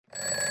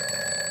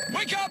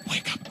Wake up!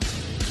 Wake up!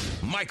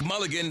 Mike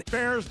Mulligan.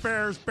 Bears,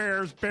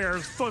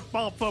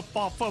 football.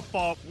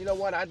 You know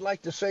what? I'd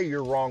like to say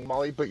you're wrong,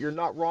 Molly, but you're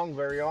not wrong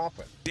very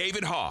often.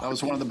 David Haugh. That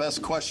was one of the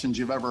best questions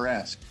you've ever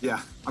asked.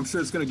 Yeah, I'm sure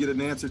it's going to get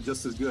an answer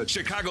just as good.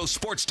 Chicago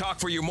sports talk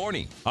for your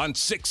morning on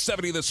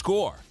 670 The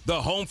Score,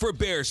 the home for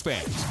Bears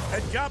fans.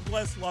 And God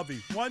bless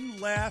Lovey. One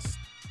last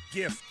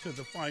gift to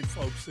the fine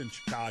folks in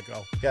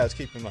Chicago. Guys,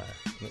 keep in mind,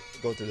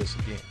 go through this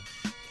again.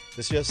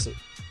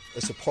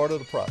 It's a part of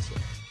the process.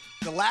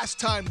 The last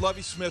time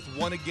Lovie Smith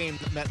won a game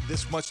that meant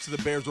this much to the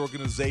Bears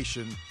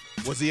organization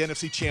was the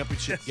NFC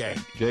Championship game.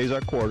 Jay's our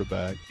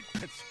quarterback.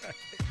 That's right.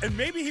 And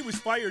maybe he was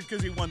fired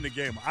because he won the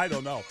game. I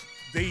don't know.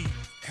 They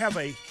have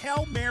a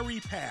Hail Mary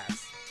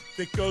pass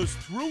that goes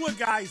through a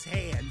guy's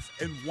hands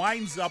and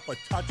winds up a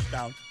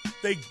touchdown.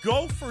 They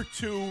go for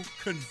two,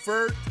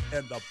 convert,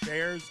 and the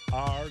Bears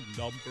are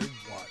number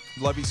one.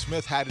 Lovie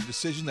Smith had a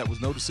decision that was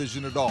no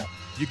decision at all.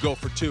 You go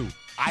for two.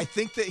 I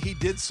think that he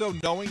did so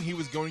knowing he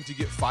was going to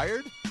get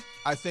fired.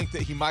 I think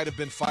that he might have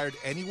been fired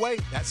anyway.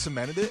 That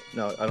cemented it.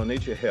 No, I don't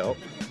need your help.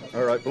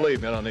 All right,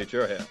 believe me, I don't need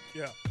your help.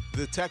 Yeah.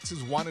 The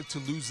Texans wanted to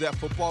lose that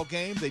football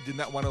game. They did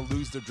not want to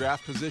lose their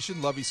draft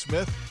position. Lovie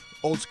Smith,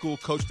 old school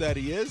coach that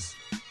he is,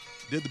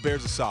 did the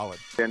Bears a solid.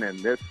 Been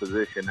in this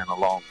position in a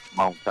long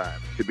time.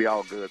 Should be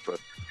all good for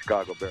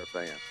Chicago Bear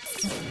fans.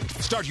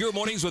 Start your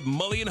mornings with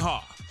Mully and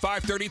Haugh,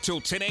 5:30 till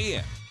 10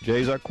 a.m.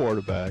 Jay's our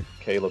quarterback.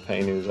 Caleb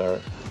Haynu's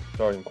our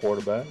starting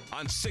quarterback.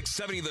 on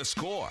 670 The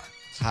Score.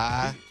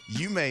 Hi,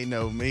 you may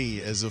know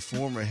me as a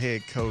former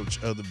head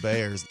coach of the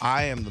Bears.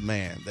 I am the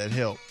man that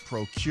helped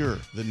procure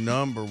the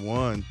number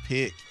one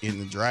pick in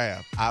the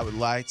draft. I would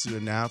like to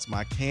announce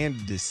my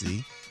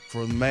candidacy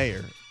for the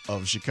mayor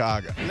of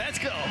Chicago. Let's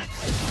go.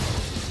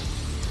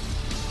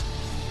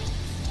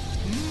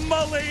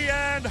 Mully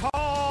and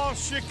Haugh,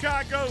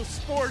 Chicago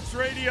Sports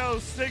Radio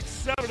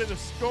 670 The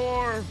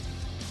Score.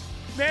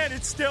 Man,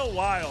 it's still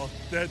wild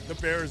that the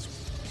Bears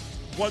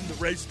won the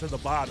race to the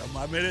bottom.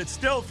 I mean, it's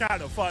still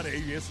kind of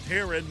funny just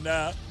hearing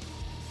that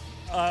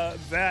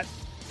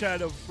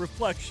kind of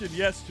reflection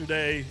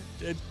yesterday.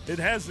 It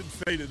hasn't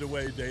faded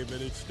away,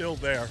 David. It's still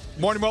there.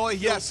 Morning, Molly.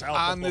 Yes,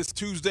 palpable. on this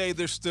Tuesday,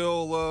 there's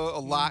still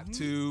a lot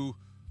to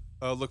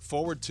look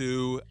forward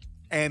to,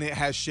 and it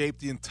has shaped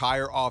the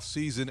entire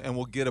offseason, and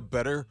we'll get a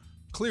better,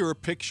 clearer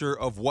picture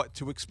of what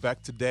to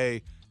expect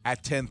today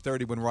at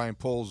 10:30 when Ryan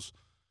Poles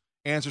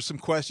answers some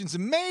questions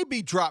and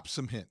maybe drop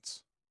some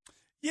hints.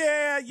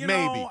 Yeah, Maybe.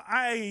 know,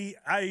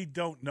 I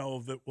don't know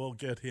that we'll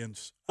get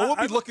hints. Well,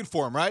 we'll be looking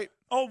for him, right?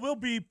 Oh, we'll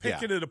be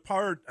picking it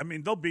apart. I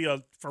mean, there'll be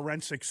a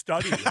forensic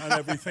study on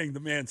everything the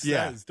man says.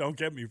 Yeah. Don't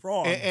get me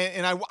wrong.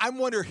 And I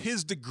wonder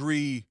his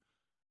degree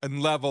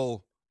and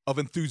level of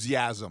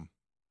enthusiasm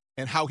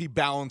and how he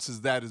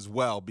balances that as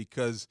well,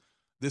 because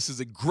this is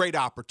a great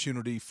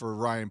opportunity for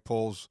Ryan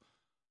Poles,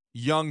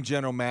 young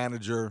general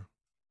manager,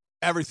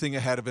 everything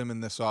ahead of him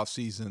in this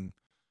offseason,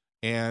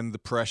 and the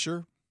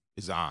pressure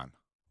is on.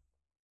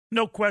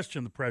 No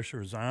question the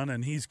pressure is on,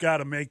 and he's got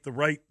to make the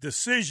right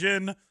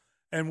decision.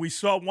 And we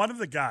saw one of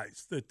the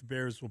guys that the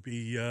Bears will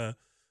be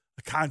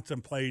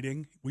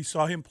contemplating. We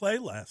saw him play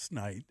last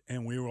night,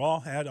 and we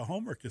all had a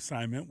homework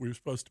assignment. We were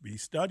supposed to be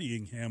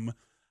studying him.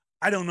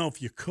 I don't know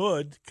if you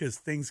could, because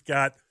things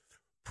got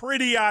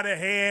pretty out of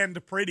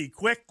hand pretty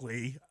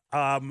quickly.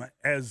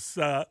 As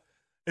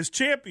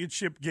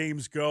championship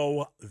games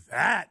go,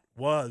 that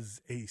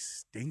was a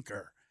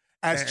stinker.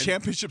 As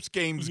championships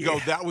games go,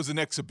 that was an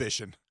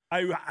exhibition.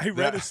 I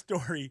read a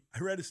story. I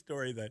read a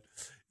story that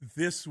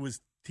this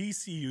was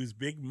TCU's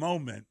big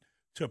moment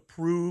to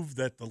prove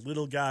that the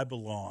little guy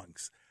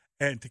belongs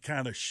and to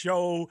kind of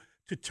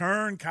to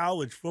turn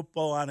college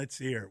football on its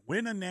ear,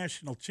 win a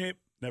national champ.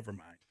 Never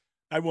mind.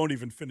 I won't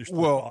even finish the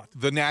thought.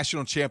 The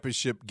national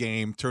championship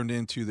game turned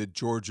into the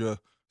Georgia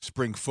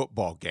spring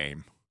football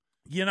game.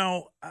 You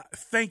know,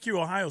 thank you,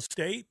 Ohio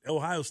State.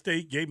 Ohio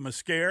State gave them a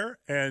scare,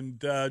 and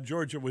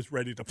Georgia was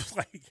ready to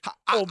play.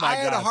 Oh, my God. I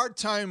had a hard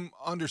time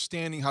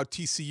understanding how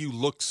TCU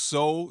looked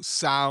so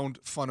sound,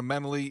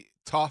 fundamentally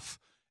tough,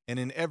 and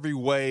in every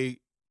way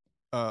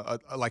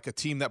like a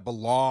team that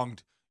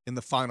belonged in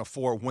the Final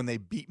Four when they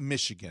beat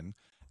Michigan,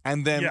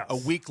 and then a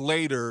week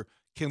later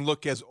can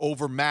look as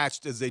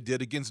overmatched as they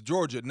did against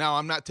Georgia. Now,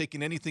 I'm not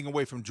taking anything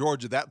away from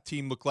Georgia. That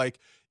team looked like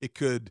it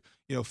could,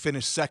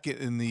 finish second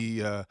in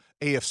the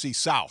AFC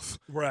South.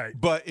 Right.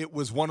 But it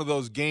was one of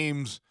those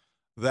games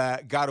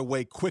that got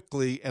away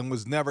quickly and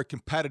was never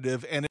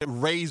competitive, and it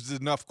raised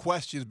enough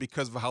questions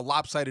because of how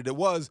lopsided it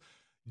was.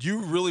 Do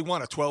you really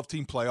want a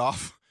 12-team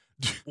playoff?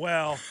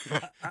 Well,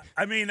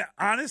 I mean,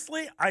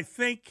 honestly, I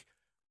think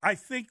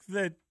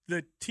that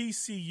the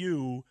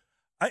TCU –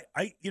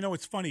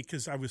 it's funny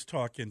because I was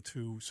talking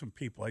to some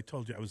people. I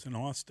told you I was in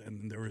Austin,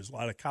 and there was a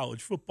lot of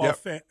college football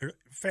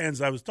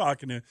fans I was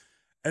talking to,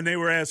 and they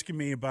were asking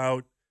me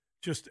about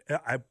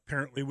I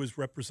apparently was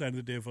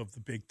representative of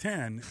the Big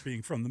Ten,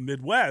 being from the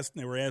Midwest,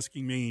 and they were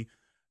asking me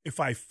if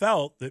I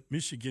felt that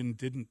Michigan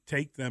didn't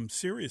take them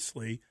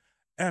seriously.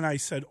 And I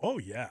said, oh,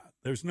 yeah,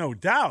 there's no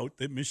doubt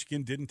that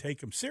Michigan didn't take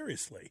them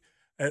seriously.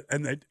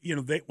 and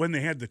that when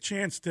they had the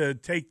chance to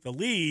take the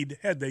lead,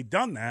 had they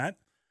done that,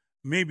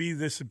 maybe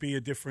this would be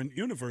a different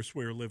universe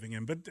we were living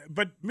in.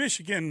 But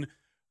Michigan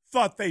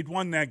thought they'd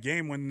won that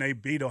game when they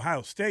beat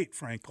Ohio State,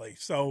 frankly.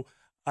 So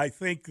I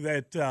think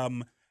that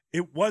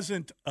it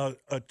wasn't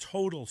a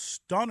total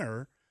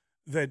stunner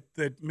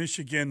that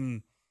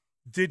Michigan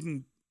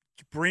didn't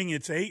bring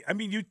its A. I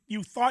mean,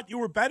 you thought you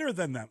were better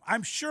than them.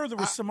 I'm sure there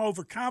was some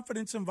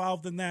overconfidence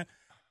involved in that.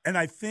 And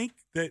I think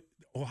that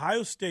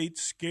Ohio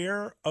State's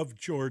scare of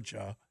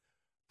Georgia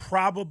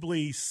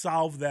probably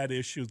solved that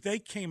issue. They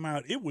came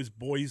out, it was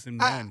boys and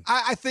men.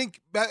 I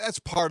think that's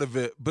part of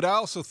it. But I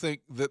also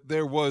think that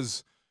there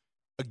was,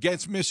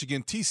 against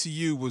Michigan,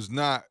 TCU was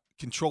not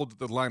controlled at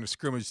the line of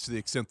scrimmage to the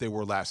extent they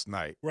were last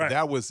night. Right.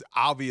 That was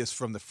obvious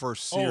from the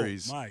first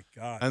series. Oh, my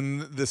God.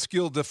 And the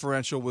skill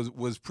differential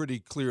was pretty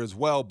clear as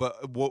well.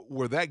 But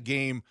where that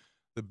game,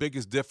 the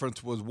biggest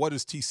difference was, what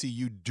is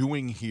TCU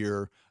doing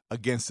here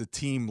against a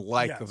team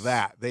like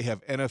that? They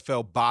have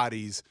NFL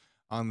bodies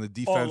on the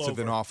defensive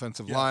and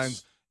offensive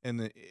lines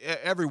and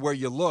everywhere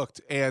you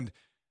looked. And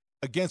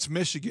against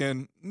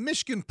Michigan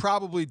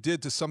probably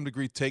did to some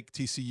degree take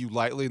TCU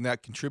lightly, and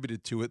that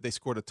contributed to it. They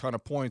scored a ton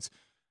of points.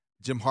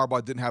 Jim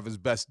Harbaugh didn't have his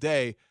best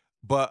day,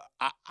 but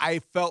I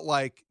felt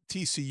like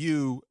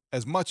TCU,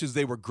 as much as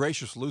they were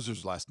gracious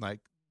losers last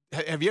night,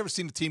 have you ever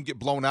seen a team get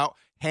blown out,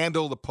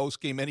 handle the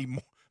postgame any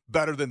more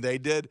better than they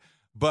did?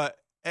 But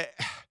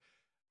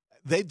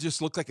they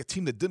just looked like a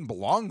team that didn't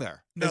belong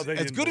there. No,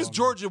 as good as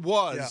Georgia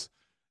was,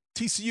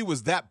 TCU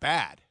was that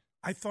bad.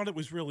 I thought it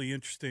was really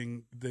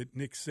interesting that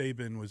Nick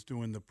Saban was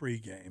doing the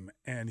pregame,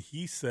 and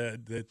he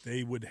said that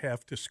they would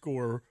have to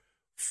score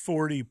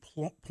 40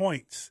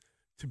 points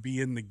to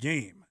be in the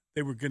game.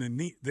 They were going to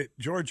need that.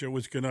 Georgia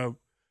was going to.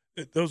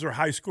 Those are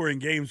high-scoring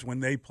games when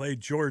they played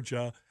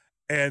Georgia,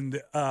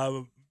 and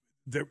the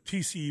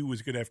TCU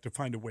was going to have to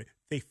find a way.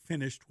 They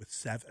finished with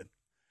 7.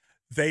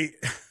 They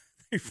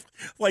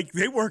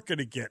weren't going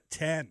to get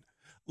 10,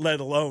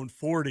 let alone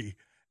 40.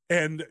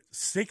 And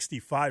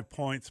 65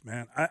 points,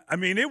 man. I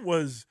mean, it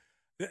was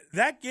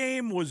that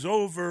game was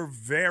over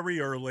very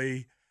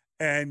early,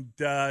 and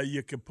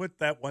you could put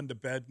that one to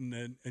bed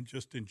and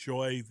just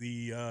enjoy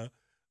the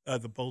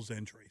Bulls'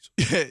 injuries.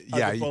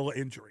 The Bull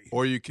injury,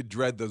 or you could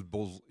dread those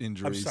Bulls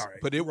injuries. I'm sorry,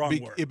 but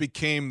it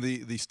became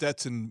the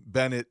Stetson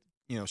Bennett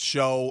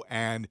show,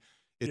 and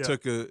it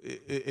took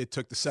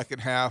the second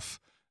half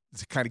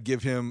to kind of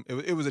give him.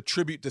 It was a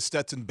tribute to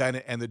Stetson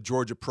Bennett and the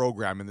Georgia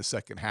program in the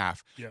second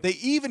half. Yes. They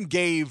even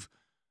gave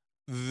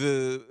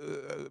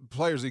the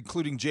players,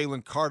 including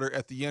Jalen Carter,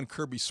 at the end,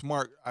 Kirby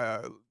Smart,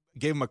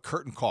 gave him a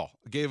curtain call,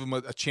 gave him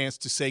a chance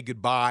to say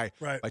goodbye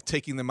by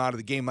taking them out of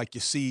the game, like you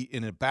see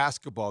in a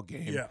basketball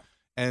game. Yeah.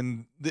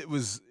 And it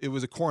was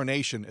a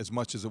coronation as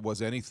much as it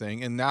was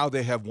anything. And now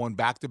they have won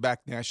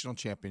back-to-back national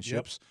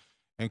championships. Yep.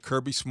 And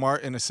Kirby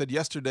Smart, and I said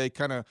yesterday,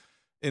 kind of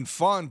in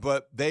fun,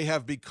 but they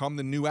have become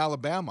the new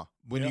Alabama.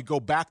 When you go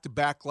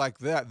back-to-back like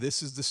that,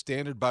 this is the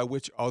standard by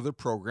which other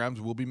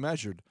programs will be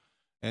measured.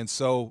 And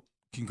so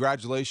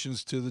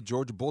congratulations to the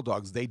Georgia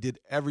Bulldogs. They did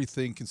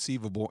everything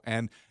conceivable,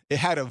 and it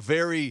had a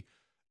very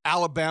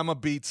Alabama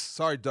beats,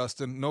 sorry,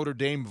 Dustin, Notre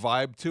Dame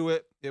vibe to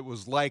it. It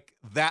was like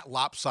that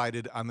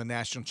lopsided on the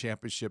national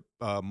championship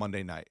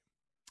Monday night.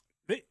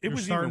 It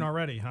was starting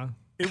already, huh?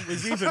 It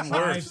was even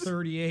worse.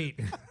 5:38.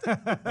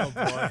 Oh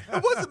boy!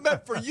 It wasn't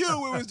meant for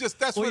you. It was just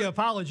you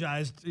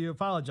apologized. You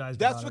apologized.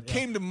 That's what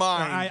came to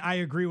mind. I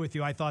agree with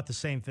you. I thought the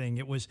same thing.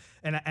 It was,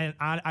 and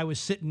I was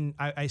sitting.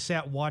 I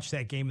sat and watched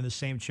that game in the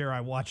same chair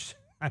I watched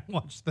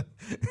the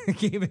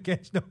game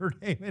against Notre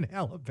Dame in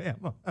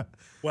Alabama.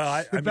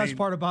 Well, the best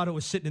part about it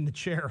was sitting in the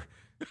chair.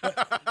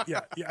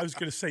 Yeah. I was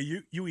going to say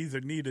you either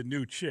need a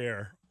new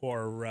chair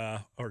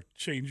or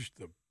change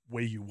the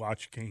way you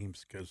watch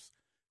games, because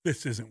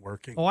this isn't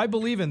working. Oh, I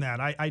believe in that.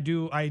 I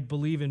do. I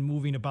believe in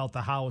moving about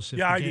the house if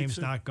the game's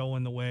not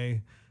going the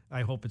way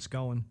I hope it's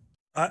going.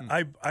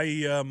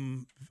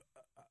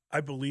 I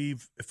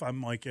believe, if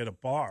I'm like at a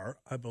bar,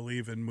 I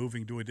believe in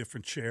moving to a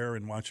different chair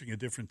and watching a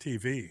different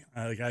TV.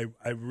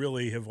 I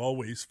really have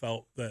always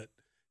felt that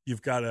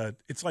you've got to.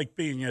 It's like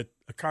being at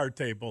a card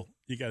table.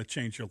 You got to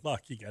change your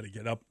luck. You got to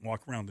get up and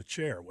walk around the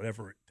chair,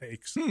 whatever it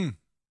takes. No?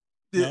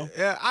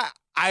 Yeah,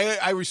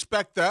 I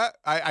respect that.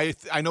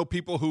 I know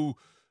people who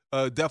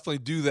definitely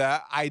do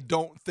that. I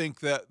don't think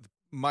that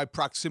my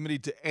proximity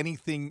to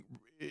anything,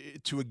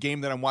 to a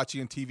game that I'm watching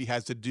on TV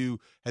has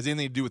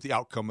anything to do with the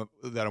outcome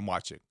that I'm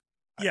watching.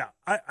 Yeah,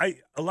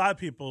 a lot of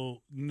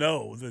people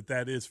know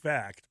that is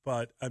fact,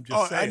 but I'm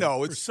just saying, I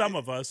know. For some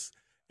of us,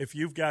 if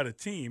you've got a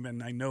team,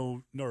 and I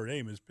know Notre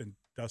Dame has been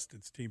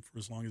Dustin's team for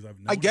as long as I've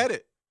known. I get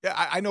it. Yeah,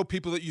 I know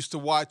people that used to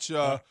watch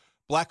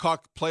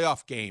Blackhawk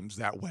playoff games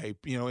that way,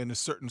 in a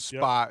certain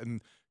spot,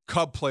 and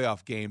Cub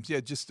playoff games.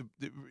 Yeah, just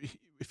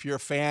if you're a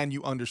fan,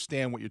 you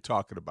understand what you're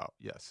talking about.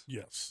 Yes.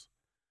 Yes.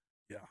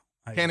 Yeah.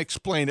 Can't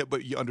explain it,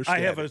 but you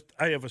understand.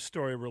 I have a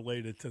story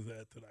related to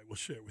that I will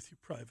share with you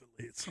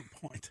privately at some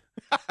point.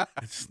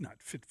 It's not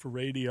fit for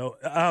radio.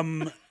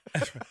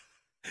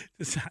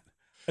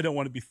 I don't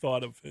want to be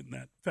thought of in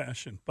that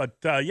fashion. But,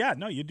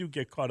 you do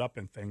get caught up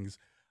in things.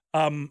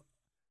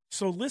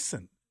 So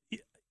listen,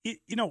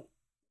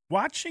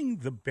 watching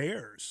the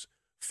Bears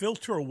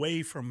filter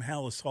away from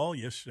Halas Hall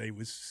yesterday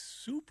was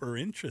super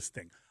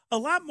interesting. A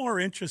lot more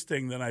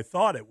interesting than I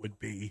thought it would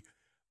be,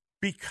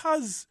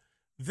 because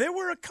there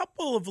were a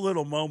couple of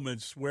little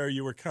moments where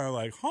you were kind of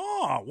like,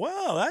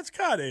 well, that's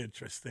kind of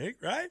interesting,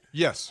 right?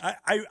 Yes.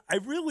 I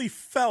really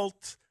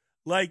felt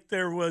like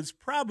there was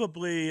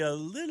probably a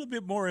little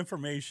bit more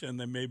information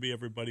than maybe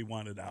everybody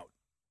wanted out.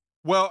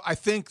 Well, I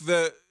think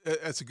that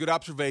it's a good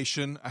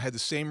observation. I had the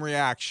same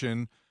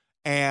reaction,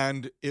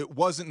 and it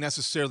wasn't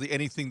necessarily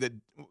anything that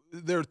 –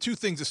 there are two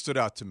things that stood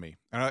out to me,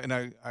 and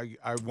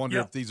I wonder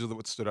if these are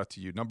what stood out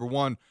to you. Number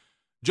one,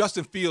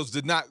 Justin Fields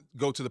did not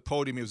go to the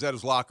podium. He was at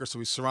his locker, so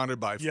he's surrounded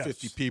by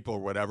 50 people or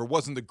whatever. It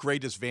wasn't the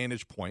greatest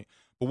vantage point.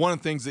 But one of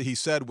the things that he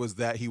said was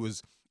that he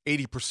was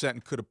 80%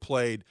 and could have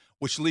played,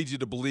 which leads you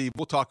to believe –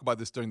 we'll talk about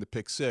this during the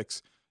pick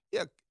six.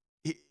 Yeah,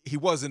 he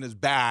wasn't as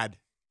bad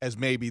as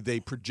maybe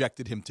they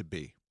projected him to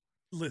be.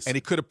 Listen, and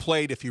he could have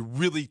played if he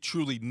really,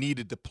 truly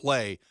needed to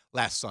play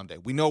last Sunday.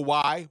 We know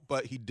why,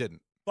 but he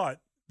didn't.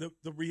 But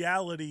the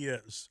reality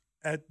is,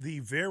 at the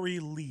very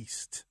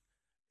least,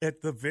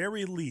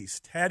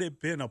 had it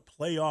been a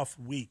playoff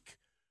week,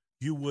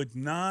 you would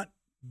not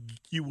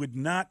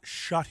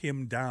shut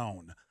him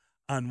down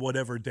on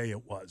whatever day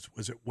it was.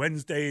 Was it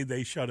Wednesday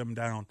they shut him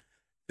down?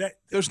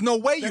 There's no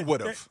way you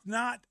would have.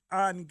 Not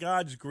on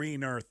God's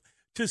green earth.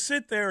 To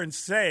sit there and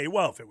say,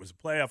 well, if it was a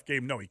playoff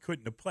game, no, he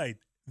couldn't have played.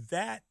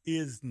 That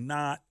is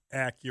not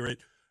accurate.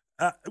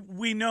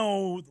 We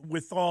know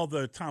with all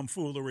the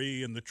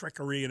tomfoolery and the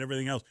trickery and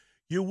everything else,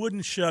 you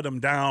wouldn't shut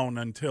him down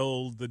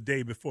until the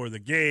day before the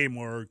game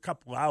or a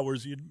couple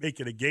hours. You'd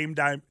make it a game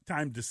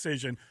time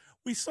decision.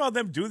 We saw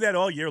them do that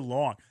all year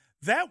long.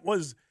 That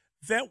was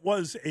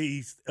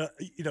a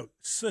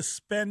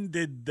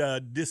suspended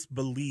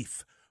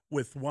disbelief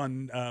with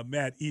one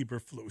Matt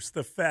Eberflus.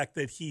 The fact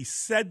that he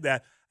said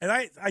that, and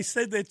I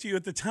said that to you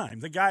at the time.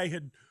 The guy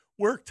had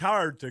worked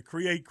hard to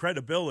create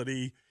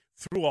credibility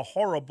through a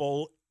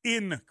horrible,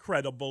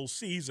 incredible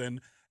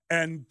season,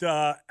 and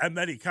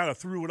then he kind of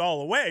threw it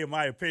all away, in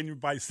my opinion,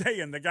 by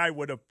saying the guy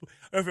would have,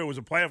 if it was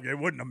a playoff game, it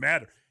wouldn't have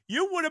mattered.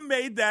 You would have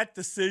made that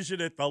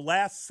decision at the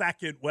last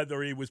second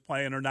whether he was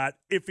playing or not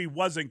if he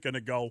wasn't going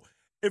to go.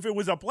 If it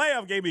was a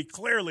playoff game, he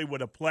clearly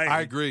would have played.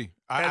 I agree.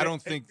 I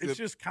don't think it's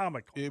just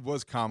comical. It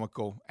was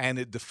comical, and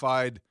it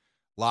defied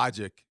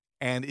logic,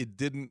 and it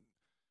didn't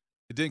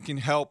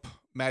help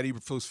Matt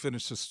Eberflus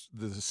finish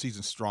the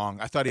season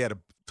strong. I thought he had a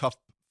tough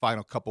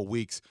final couple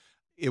weeks.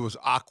 It was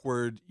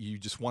awkward. You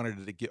just wanted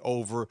it to get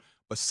over,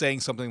 but saying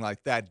something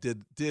like that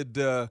did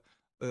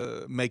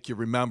make you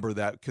remember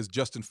that, because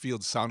Justin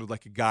Fields sounded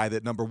like a guy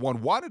that, number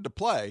one, wanted to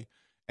play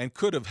and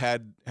could have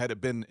had it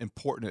been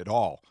important at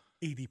all.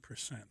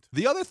 80%.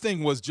 The other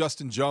thing was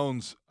Justin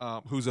Jones,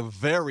 who's a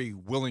very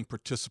willing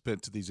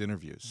participant to these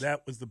interviews.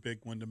 That was the big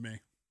one to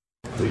me.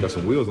 He got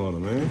some wheels on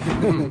him,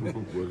 man.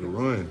 Was a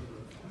run.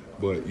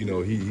 But,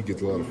 he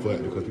gets a lot of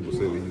flack because people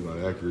say that he's not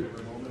accurate.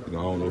 I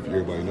don't know if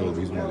everybody knows,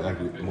 but he's one of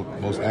the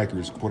most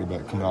accurate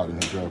quarterback coming out in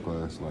his draft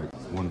class, like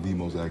one of the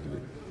most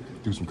accurate.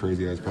 Threw some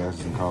crazy-ass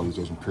passes in college,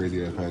 threw some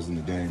crazy-ass passes in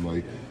the game.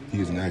 Like, he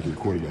is an accurate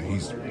quarterback.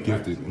 He's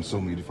gifted in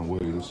so many different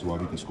ways. This is why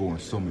he can score in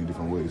so many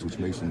different ways, which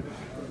makes him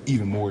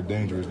even more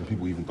dangerous than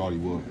people even thought he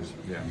was.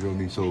 Yeah. You know what I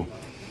mean? So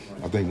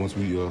I think once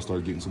we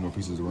start getting some more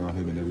pieces around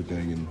him and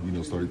everything,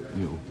 and, start,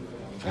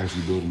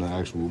 actually building an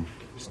actual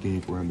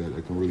scheme for him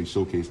that can really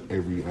showcase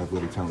every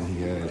athletic talent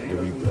he has,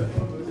 every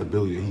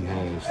ability that he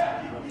has,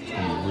 it's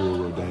going to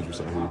be real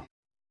dangerous out here.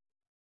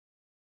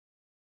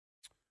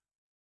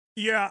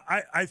 Yeah,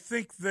 I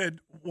think that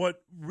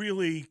what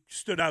really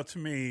stood out to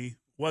me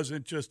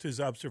wasn't just his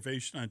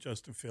observation on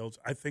Justin Fields.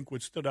 I think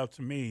what stood out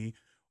to me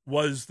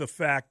was the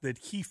fact that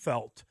he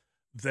felt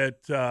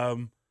that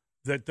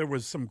that there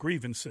was some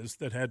grievances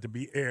that had to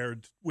be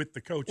aired with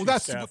the coaching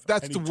staff.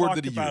 That's the word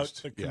that he about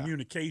used. The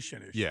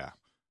communication issue. Yeah.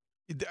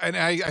 And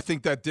I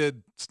think that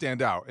did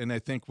stand out. And I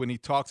think when he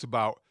talks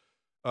about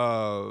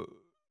the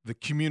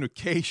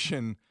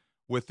communication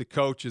with the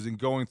coaches and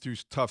going through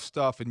tough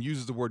stuff and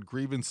uses the word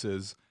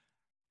grievances,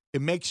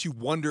 it makes you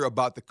wonder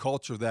about the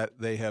culture that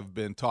they have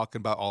been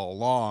talking about all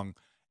along.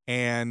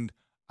 And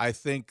I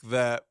think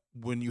that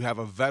when you have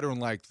a veteran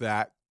like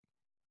that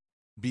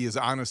be as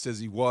honest as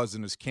he was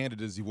and as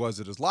candid as he was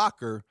at his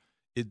locker,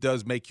 it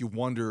does make you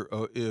wonder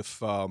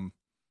if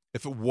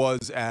it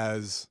was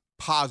as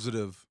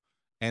positive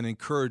and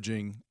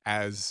encouraging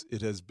as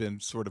it has been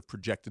sort of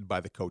projected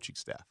by the coaching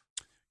staff.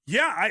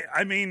 Yeah,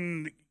 I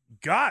mean,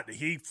 God,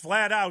 he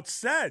flat out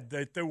said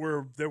that there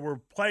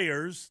were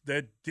players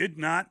that did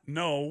not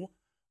know,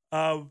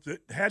 that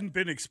hadn't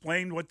been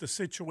explained what the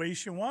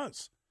situation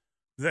was,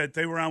 that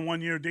they were on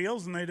one-year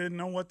deals and they didn't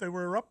know what they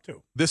were up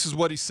to. This is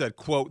what he said,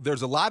 quote,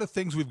 "There's a lot of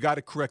things we've got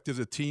to correct as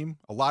a team.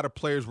 A lot of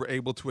players were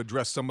able to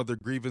address some of their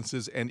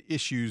grievances and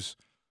issues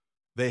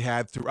they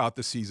had throughout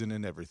the season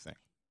and everything."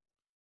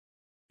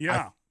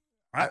 Yeah.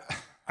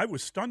 I I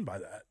was stunned by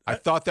that. I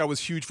thought that was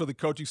huge for the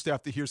coaching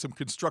staff to hear some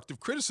constructive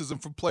criticism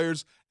from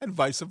players and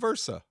vice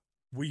versa.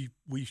 We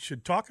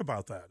should talk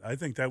about that. I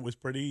think that was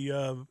pretty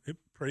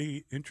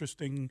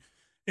interesting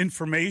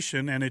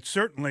information, and it's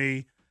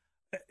certainly,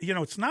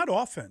 it's not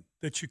often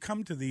that you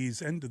come to these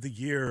end of the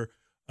year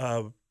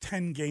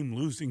 10-game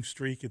losing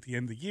streak at the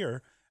end of the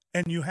year,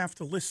 and you have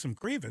to list some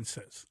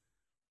grievances.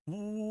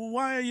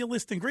 Why are you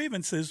listing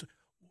grievances?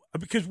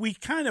 Because we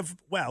kind of,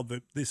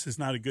 this is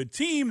not a good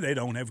team. They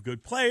don't have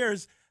good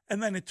players.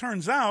 And then it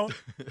turns out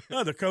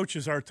the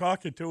coaches are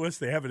talking to us.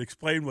 They haven't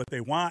explained what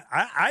they want.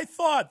 I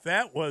thought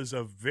that was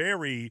a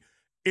very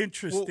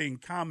interesting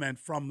comment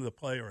from the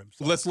player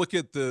himself. Let's look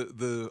at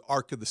the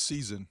arc of the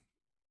season.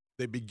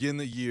 They begin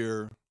the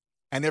year,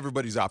 and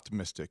everybody's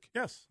optimistic.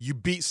 Yes. You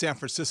beat San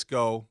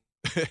Francisco,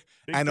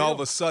 and deal. all of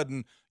a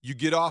sudden you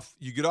get off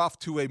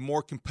to a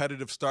more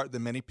competitive start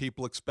than many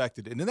people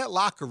expected. And in that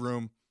locker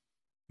room,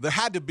 there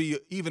had to be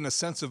even a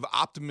sense of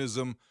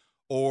optimism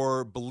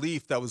or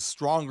belief that was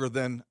stronger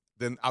than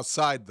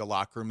outside the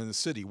locker room in the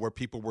city, where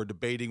people were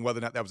debating whether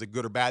or not that was a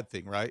good or bad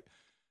thing, right?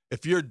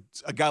 If you're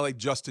a guy like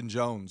Justin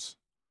Jones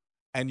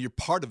and you're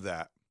part of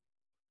that,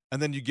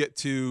 and then you get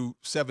to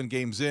 7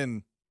 games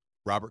in,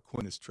 Robert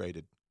Quinn is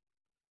traded.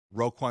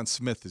 Roquan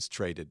Smith is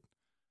traded.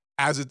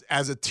 As a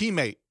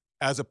teammate,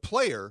 as a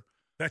player,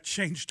 that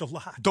changed a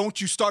lot.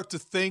 Don't you start to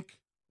think,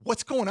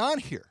 what's going on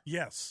here?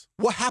 Yes.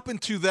 What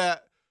happened to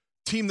that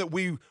team that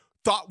we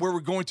thought we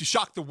were going to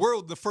shock the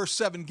world in the first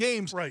 7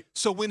 games? Right.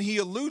 So when he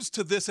alludes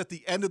to this at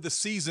the end of the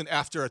season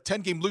after a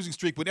 10-game losing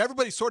streak, when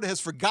everybody sort of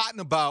has forgotten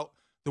about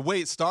the way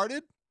it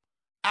started,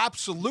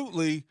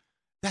 absolutely,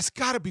 that's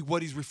got to be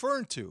what he's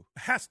referring to.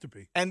 It has to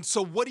be. And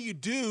so what do you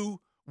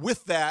do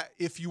with that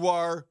if you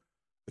are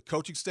the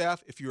coaching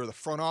staff, if you're the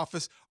front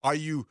office? Are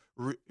you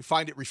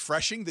find it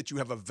refreshing that you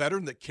have a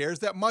veteran that cares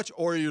that much?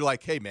 Or are you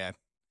like, hey, man,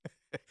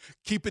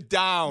 keep it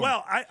down.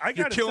 Well,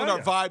 you're killing our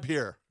vibe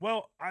here.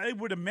 Well, I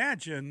would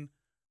imagine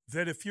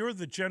that if you're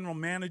the general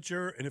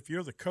manager and if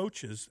you're the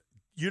coaches,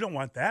 you don't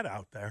want that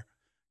out there.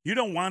 You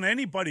don't want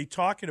anybody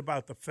talking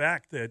about the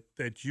fact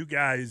that you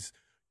guys,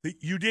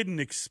 that you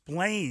didn't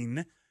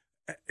explain,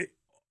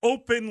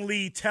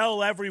 openly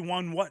tell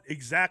everyone what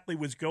exactly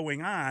was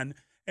going on.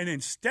 And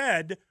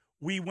instead,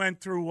 we went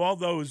through all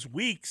those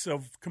weeks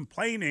of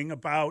complaining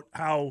about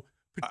how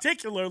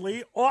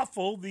particularly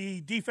awful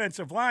the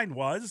defensive line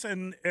was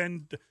and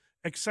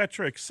et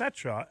cetera, et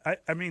cetera.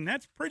 I mean,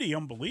 that's pretty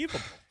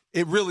unbelievable.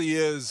 It really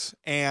is.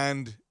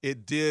 And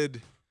it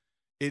did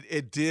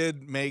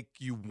make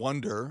you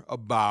wonder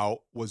about,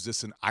 was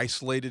this an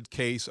isolated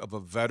case of a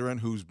veteran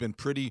who's been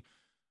pretty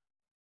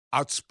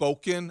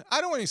outspoken?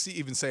 I don't want to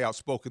even say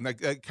outspoken.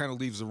 That kind of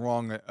leaves the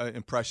wrong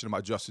impression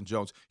about Justin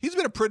Jones. He's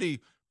been a pretty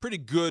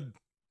good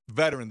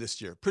veteran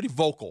this year, pretty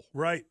vocal.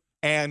 Right.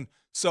 And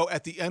so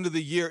at the end of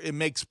the year, it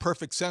makes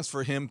perfect sense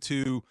for him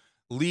to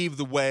leave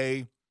the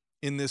way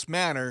in this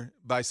manner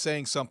by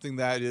saying something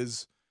that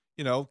is,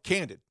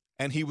 candid.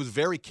 And he was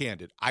very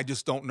candid. I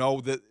just don't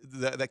know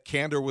that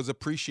candor was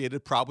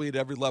appreciated probably at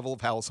every level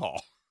of Hallis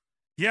Hall.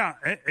 Yeah,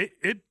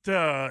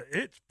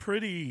 it's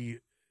pretty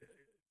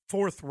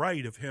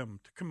forthright of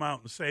him to come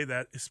out and say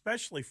that,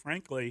 especially,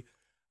 frankly,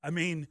 I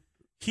mean,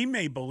 he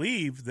may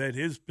believe that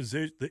his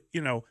position,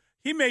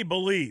 he may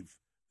believe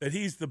that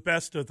he's the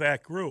best of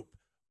that group.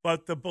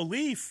 But the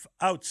belief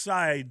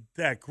outside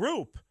that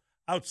group,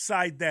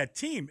 outside that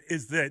team,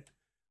 is that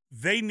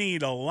they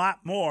need a lot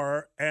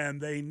more, and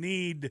they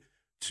need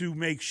to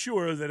make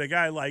sure that a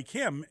guy like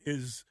him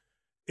is,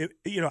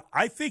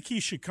 I think he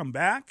should come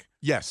back.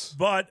 Yes.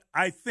 But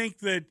I think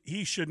that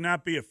he should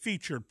not be a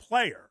featured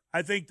player.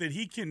 I think that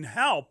he can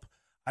help.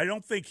 I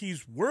don't think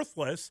he's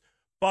worthless,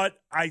 but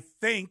I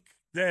think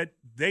that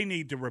they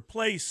need to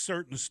replace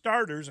certain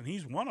starters, and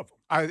he's one of them.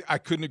 I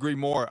couldn't agree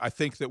more. I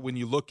think that when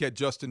you look at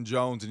Justin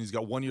Jones, and he's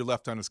got 1 year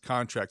left on his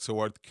contract, so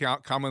are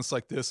comments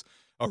like this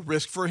a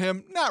risk for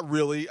him? Not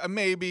really.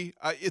 Maybe.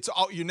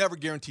 You're never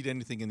guaranteed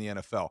anything in the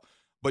NFL.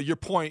 But your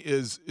point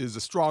is a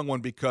strong one,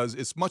 because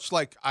it's much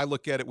like I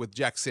look at it with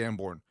Jack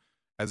Sanborn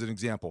as an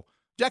example.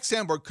 Jack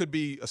Sanborn could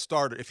be a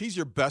starter. If he's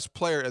your best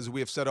player, as we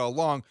have said all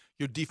along,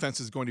 your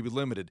defense is going to be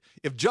limited.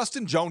 If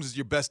Justin Jones is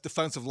your best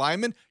defensive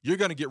lineman, you're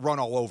going to get run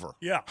all over.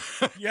 Yeah.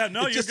 Yeah,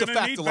 no, you're going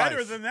to need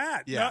better than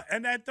that. Yeah. No,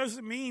 and that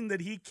doesn't mean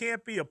that he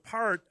can't be a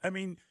part. I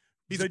mean,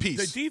 he's a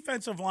piece. The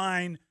defensive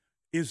line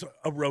is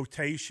a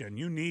rotation.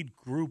 You need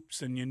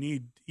groups and you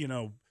need,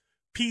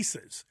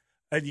 pieces.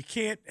 And you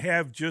can't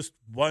have just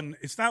one.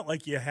 It's not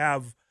like you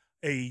have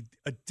a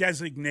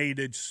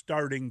designated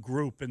starting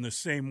group in the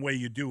same way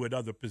you do at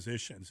other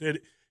positions.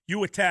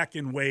 You attack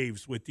in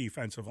waves with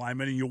defensive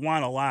linemen, and you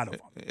want a lot of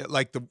them.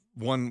 Like the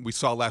one we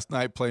saw last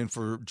night playing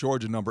for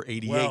Georgia, number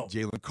 88,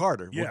 Jalen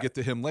Carter. Yeah. We'll get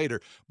to him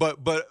later. But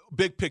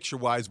big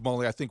picture-wise,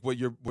 Mully, I think what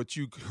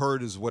you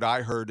heard is what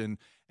I heard, and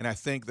I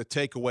think the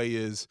takeaway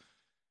is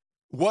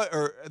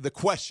the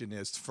question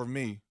is, for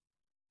me,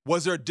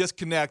 was there a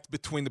disconnect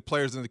between the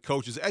players and the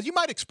coaches? As you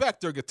might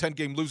expect during a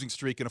 10-game losing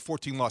streak and a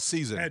 14-loss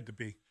season. Had to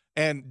be.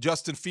 And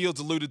Justin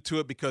Fields alluded to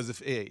it because if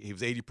he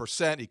was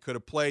 80%, he could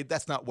have played.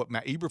 That's not what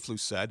Matt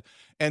Eberflus said.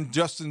 And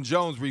Justin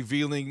Jones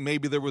revealing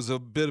maybe there was a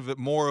bit of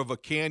more of a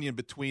canyon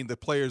between the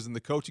players and the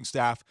coaching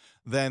staff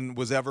than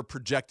was ever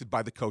projected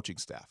by the coaching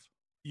staff.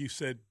 You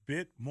said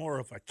bit more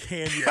of a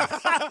canyon.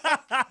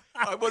 I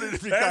wondered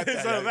if you got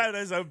that. That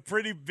is a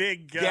pretty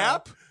big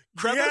gap.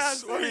 Crevice?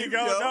 Yes, there you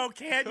go. No,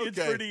 canyon's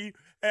pretty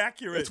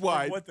accurate. It's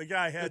wide. What the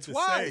guy had it's to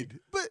wide. say.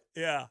 But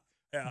yeah.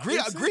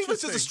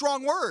 Grievance is a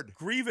strong word.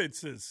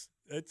 Grievances.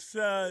 That's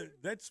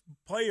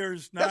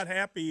players not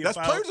happy. That's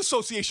about, Players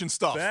Association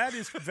stuff. That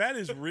is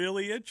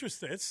really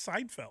interesting. It's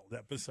Seinfeld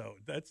episode.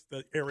 That's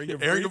the airing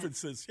of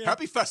grievances. Yeah.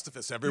 Happy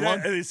Festivus,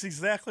 everyone. Yeah, it's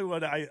exactly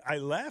what I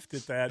laughed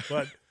at that,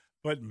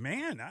 but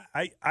man,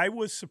 I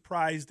was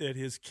surprised at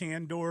his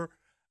candor,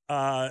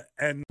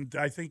 and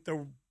I think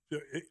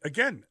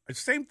again,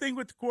 same thing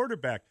with the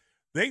quarterback.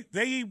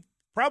 They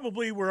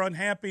probably were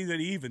unhappy that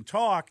he even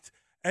talked,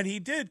 and he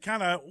did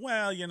kind of,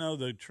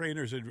 the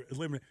trainers had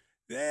eliminated.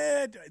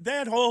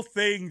 That whole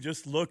thing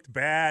just looked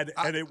bad,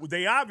 and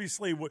they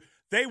obviously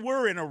they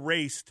were in a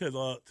race to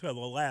the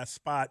last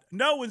spot.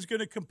 No one's going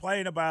to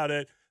complain about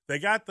it. They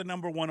got the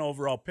number 1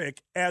 overall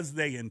pick as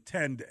they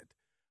intended.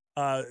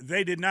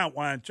 They did not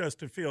want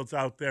Justin Fields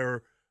out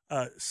there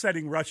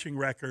setting rushing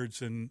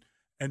records and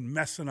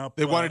messing up.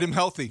 They wanted him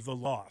healthy. The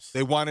loss.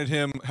 They wanted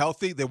him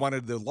healthy. They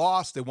wanted the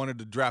loss. They wanted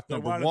to draft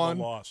number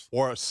 1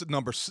 or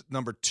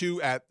number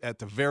 2 at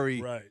the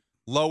very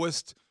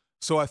lowest.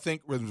 So I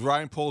think when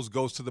Ryan Poles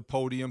goes to the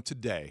podium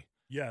today,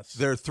 yes,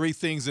 there are 3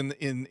 things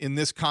in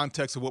this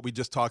context of what we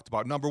just talked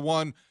about. Number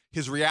 1,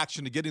 his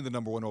reaction to getting the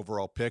number 1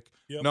 overall pick.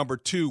 Yep. Number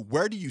 2,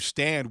 where do you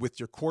stand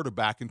with your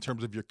quarterback in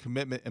terms of your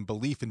commitment and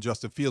belief in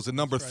Justin Fields? And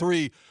number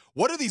 3,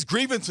 what are these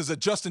grievances that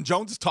Justin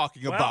Jones is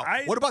talking about?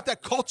 What about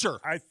that culture?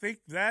 I think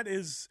that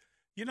is,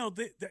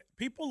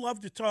 people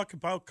love to talk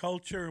about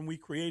culture, and we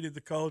created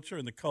the culture,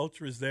 and the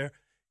culture is there.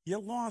 You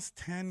lost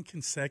 10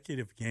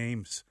 consecutive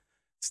games.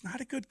 It's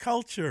not a good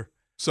culture.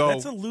 So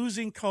that's a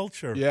losing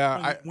culture.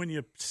 Yeah, when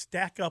you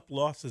stack up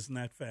losses in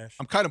that fashion.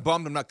 I'm kind of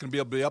bummed I'm not going to be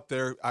able to be up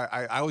there.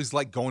 I always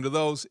like going to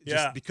those,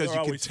 just because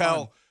you can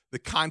tell the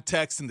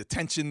context and the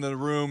tension in the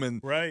room,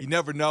 and you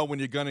never know when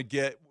you're going to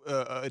get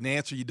an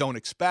answer you don't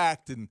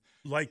expect. And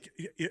like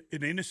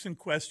an innocent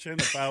question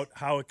about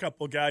how a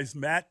couple guys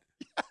met.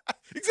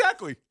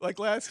 Exactly, like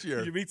last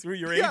year. You meet through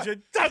your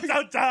agent. Dun,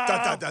 dun, dun. Dun,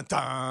 dun, dun,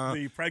 dun.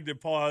 The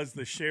pregnant pause,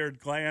 the shared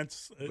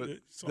glance.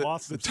 It's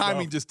awesome. The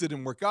timing just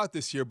didn't work out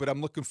this year, but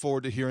I'm looking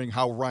forward to hearing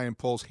how Ryan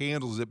Poles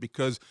handles it,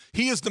 because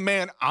he is the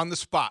man on the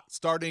spot.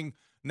 Starting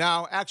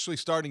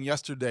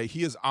yesterday,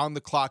 he is on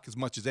the clock as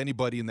much as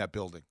anybody in that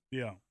building.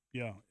 Yeah.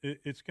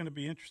 It's going to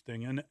be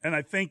interesting. And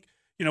I think,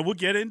 we'll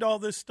get into all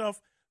this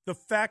stuff. The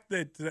fact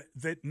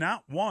that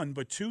not one,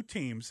 but 2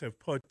 teams have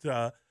put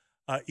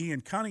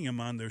Ian Cunningham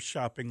on their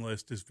shopping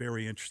list is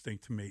very interesting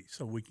to me.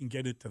 So we can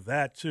get into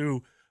that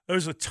too.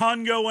 There's a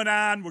ton going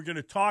on. We're going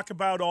to talk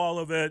about all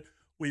of it.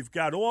 We've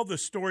got all the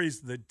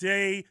stories of the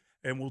day,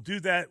 and we'll do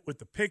that with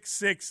the Pick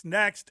 6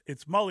 next.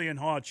 It's Mully and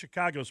Haw at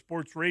Chicago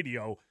Sports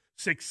Radio,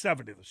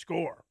 670 The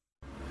Score.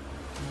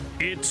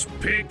 It's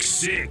Pick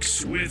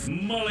 6 with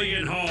Mully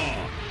and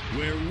Haw,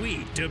 where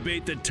we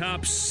debate the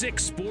top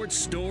 6 sports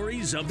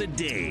stories of the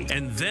day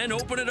and then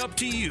open it up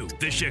to you,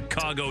 the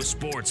Chicago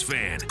sports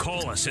fan.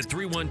 Call us at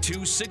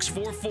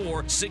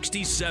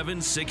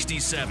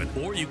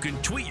 312-644-6767, or you can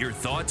tweet your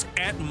thoughts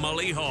at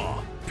Mully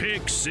Haw.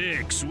 Pick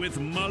 6 with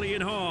Mully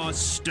and Haw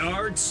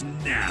starts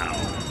now.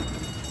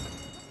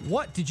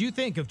 What did you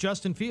think of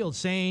Justin Fields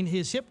saying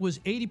his hip was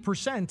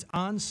 80%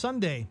 on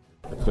Sunday?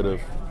 I could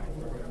have.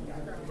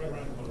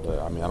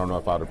 I don't know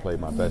if I would have played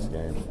my best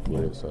game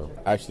with it. So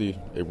actually,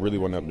 it really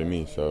wasn't up to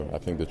me. So I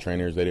think the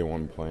trainers, they didn't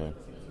want me playing.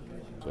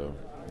 So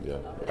yeah,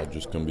 I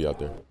just couldn't be out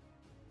there.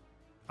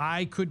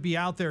 I could be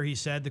out there, he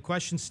said. The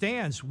question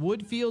stands: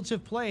 would Fields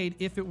have played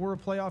if it were a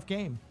playoff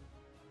game?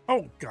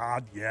 Oh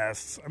God,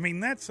 yes. I mean,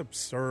 that's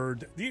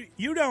absurd.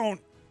 You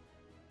don't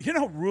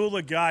rule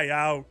a guy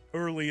out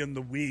early in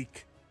the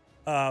week.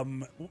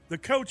 The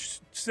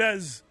coach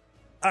says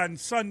on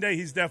Sunday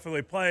he's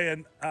definitely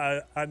playing.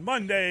 On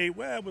Monday,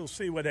 we'll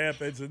see what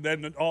happens. And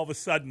then all of a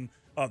sudden,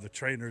 the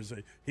trainers,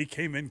 he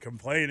came in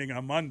complaining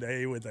on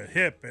Monday with a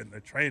hip, and the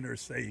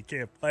trainers say he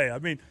can't play. I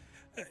mean,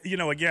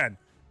 again,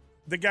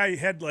 the guy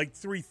had like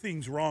 3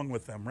 things wrong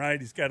with him, right?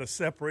 He's got a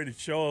separated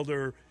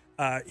shoulder.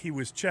 He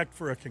was checked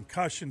for a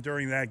concussion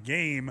during that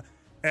game,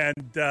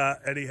 and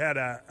he had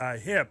a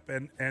hip,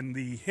 and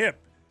the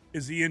hip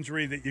is the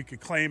injury that you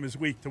could claim as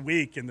week to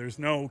week, and there's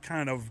no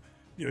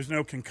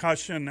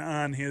concussion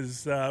on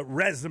his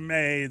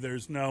resume.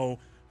 There's no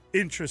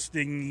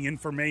interesting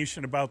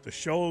information about the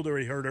shoulder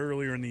he hurt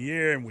earlier in the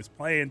year and was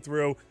playing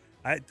through.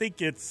 I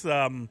think it's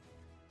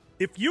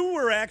if you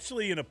were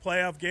actually in a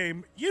playoff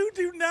game, you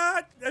do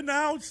not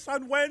announce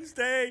on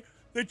Wednesday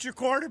that your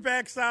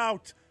quarterback's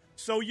out.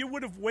 So you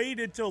would have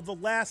waited till the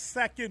last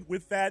second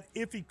with that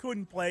if he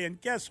couldn't play. And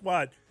guess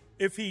what?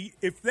 If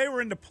they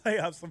were in the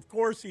playoffs, of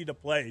course he'd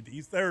have played.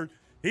 He's their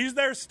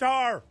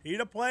star. He'd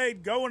have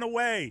played going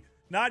away.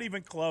 Not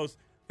even close.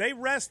 they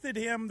rested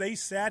him. They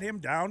sat him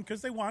down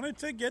because they wanted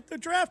to get the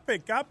draft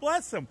pick. God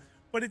bless them.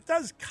 But it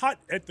does cut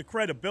at the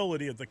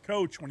credibility of the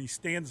coach when he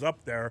stands up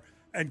there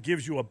and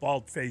gives you a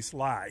bald-faced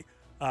lie.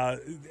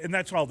 And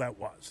that's all that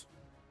was.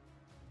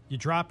 You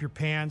drop your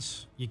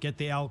pants, you get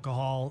the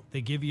alcohol,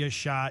 they give you a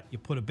shot, you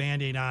put a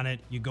Band-Aid on it,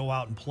 you go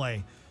out and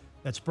play.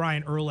 That's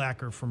Brian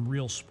Urlacher from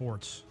Real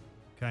Sports.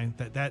 Okay,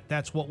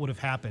 that's what would have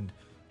happened.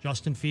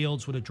 Justin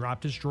Fields would have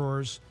dropped his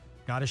drawers,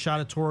 got a shot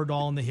of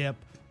Toradol in the hip,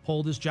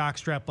 pulled his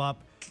jockstrap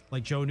up,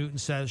 like Joe Newton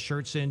says,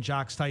 shirts in,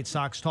 jocks tight,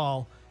 socks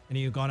tall, and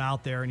he'd gone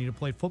out there and he'd have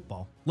played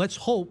football. Let's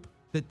hope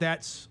that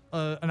that's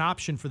an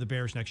option for the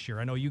Bears next year.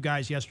 I know you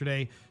guys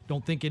yesterday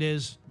don't think it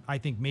is. I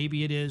think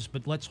maybe it is,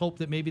 but let's hope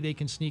that maybe they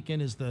can sneak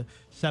in as the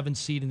 7th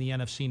seed in the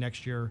NFC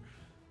next year,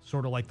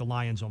 sort of like the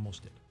Lions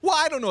almost did. Well,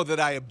 I don't know that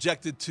I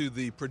objected to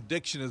the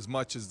prediction as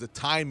much as the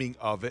timing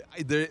of it.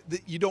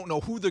 You don't know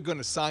who they're going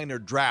to sign or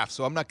draft,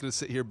 so I'm not going to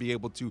sit here and be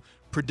able to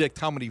predict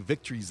how many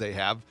victories they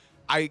have.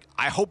 I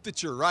hope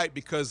that you're right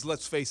because,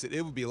 let's face it,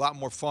 it would be a lot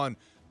more fun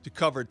to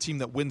cover a team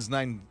that wins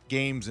 9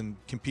 games and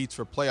competes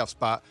for a playoff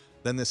spot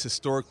than this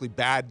historically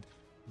bad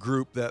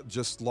group that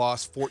just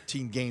lost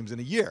 14 games in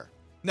a year.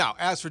 Now,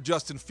 as for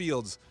Justin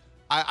Fields,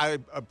 I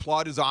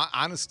applaud his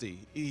honesty.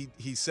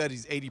 He said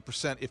he's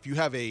 80%. If you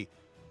have a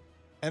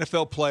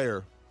NFL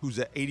player who's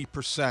at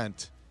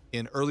 80%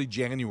 in early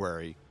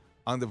January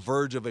on the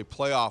verge of a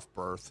playoff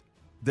berth,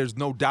 there's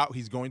no doubt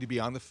he's going to be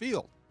on the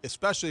field,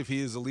 especially if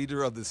he is a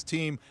leader of this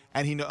team,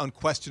 and he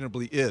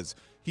unquestionably is.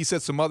 He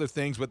said some other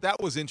things, but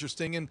that was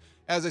interesting. And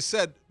as I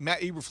said,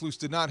 Matt Eberflus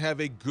did not have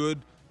a good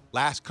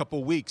last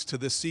couple weeks to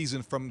this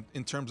season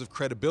in terms of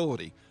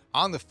credibility.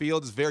 On the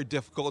field, it's very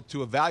difficult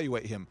to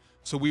evaluate him.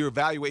 So we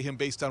evaluate him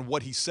based on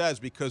what he says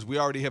because we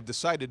already have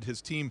decided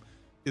his team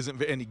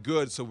isn't any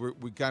good, so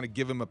we kind of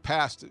give him a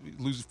pass. He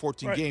loses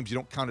 14 games, you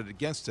don't count it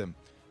against him.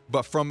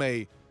 But from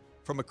a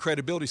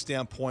credibility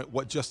standpoint,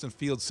 what Justin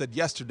Fields said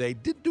yesterday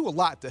did do a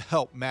lot to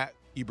help Matt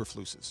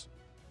Eberflus's.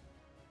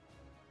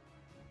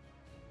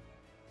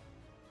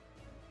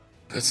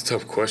 That's a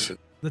tough question.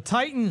 The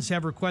Titans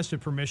have requested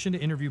permission to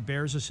interview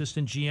Bears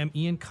assistant GM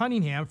Ian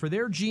Cunningham for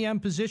their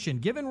GM position,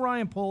 given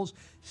Ryan Poles'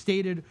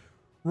 stated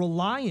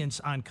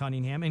reliance on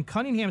Cunningham and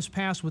Cunningham's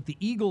past with the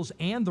Eagles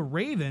and the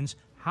Ravens.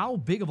 How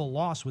big of a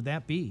loss would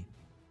that be?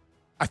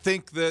 I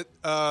think that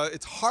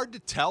it's hard to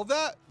tell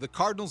that. The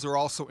Cardinals are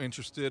also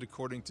interested,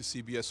 according to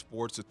CBS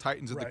Sports. The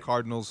Titans and the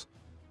Cardinals,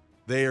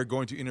 they are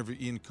going to interview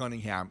Ian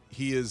Cunningham.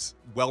 He is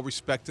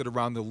well-respected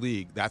around the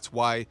league. That's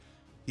why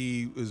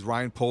he is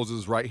Ryan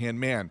Poles' right-hand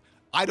man.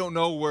 I don't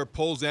know where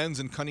Poles ends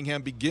and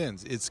Cunningham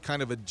begins. It's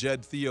kind of a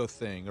Jed Theo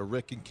thing, a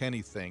Rick and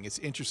Kenny thing. It's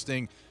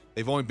interesting.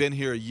 They've only been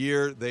here a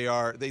year. They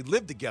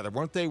lived together,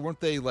 weren't they? Weren't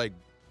they like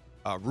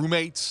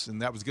roommates? And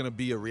that was going to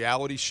be a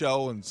reality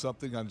show and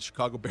something on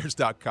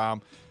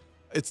ChicagoBears.com.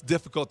 It's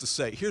difficult to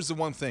say. Here's the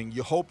one thing: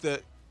 you hope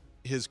that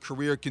his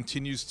career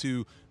continues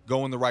to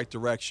go in the right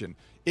direction.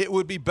 It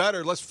would be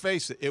better. Let's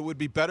face it. It would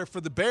be better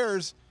for the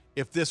Bears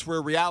if this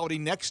were reality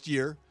next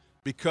year,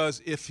 because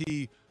if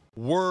he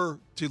were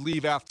to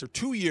leave after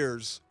 2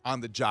 years on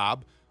the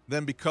job,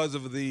 then because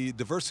of the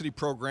diversity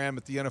program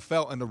at the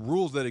NFL and the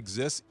rules that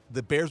exist,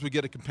 the Bears would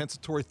get a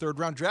compensatory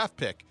third-round draft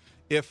pick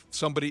if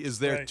somebody is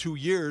there 2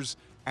 years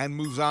and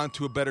moves on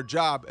to a better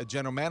job, a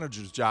general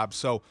manager's job.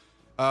 So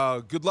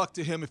good luck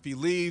to him if he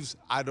leaves.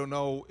 I don't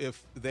know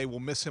if they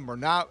will miss him or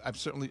not.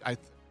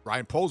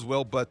 Ryan Poles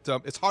will, but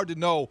it's hard to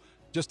know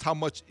just how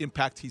much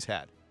impact he's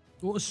had.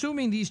 Well,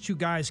 assuming these two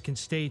guys can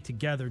stay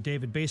together,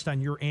 David, based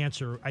on your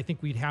answer, I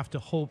think we'd have to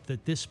hope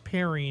that this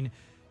pairing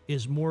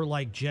is more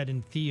like Jed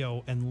and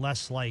Theo and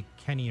less like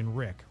Kenny and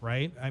Rick,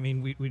 right? I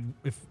mean,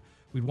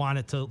 we'd want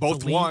it to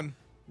both won.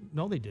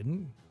 No, they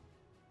didn't.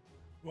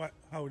 What?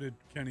 How did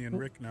Kenny and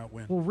Rick not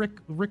win? Well,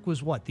 Rick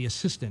was what? The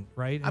assistant,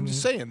 right? I'm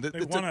just saying they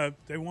won a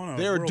they're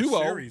World a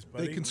duo. Series,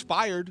 buddy. They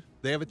conspired.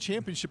 They have a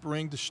championship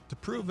ring to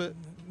prove it.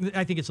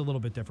 I think it's a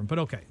little bit different, but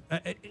okay.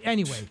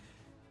 Anyway.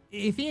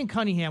 If Ian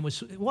Cunningham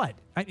was what?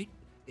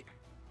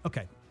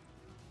 Okay.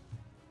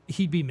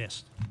 He'd be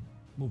missed.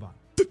 Move on.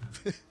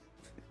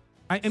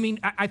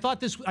 I thought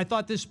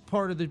this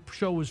part of the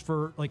show was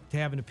for like to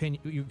have an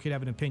opinion. You could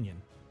have an opinion.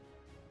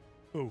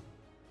 Who?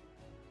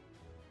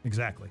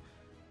 Exactly.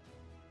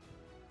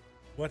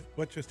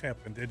 What just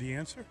happened? Did he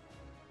answer?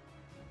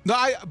 No,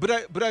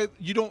 but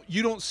you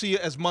don't see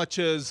it as much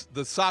as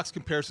the Sox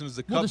comparison as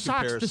the Cubs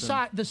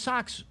comparison. The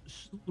Sox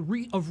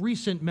of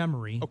recent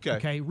memory,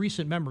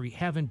 recent memory,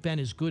 haven't been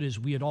as good as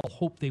we had all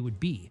hoped they would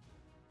be.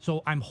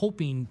 So I'm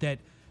hoping that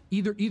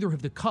either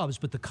of the Cubs,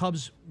 but the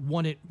Cubs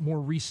won it more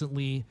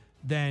recently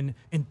and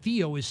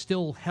Theo is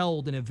still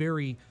held in a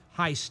very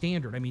high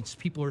standard. I mean,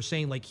 people are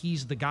saying like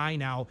he's the guy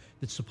now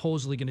that's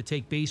supposedly going to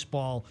take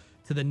baseball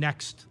to the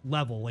next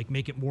level, like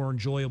make it more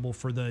enjoyable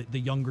for the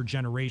younger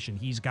generation.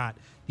 He's got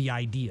the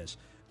ideas.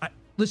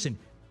 Listen,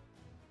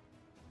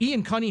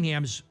 Ian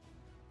Cunningham's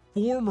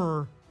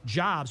former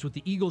jobs with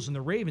the Eagles and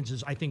the Ravens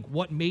is, I think,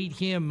 what made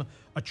him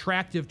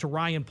attractive to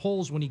Ryan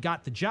Poles when he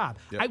got the job.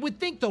 Yep. I would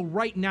think, though,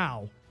 right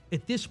now,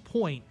 at this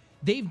point,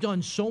 they've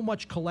done so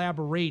much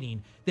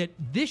collaborating that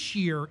this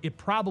year it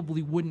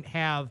probably wouldn't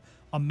have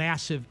a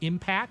massive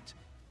impact.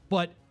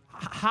 But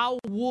how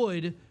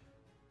would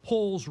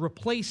Poles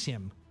replace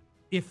him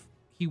if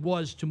he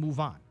was to move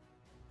on?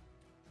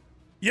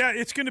 Yeah,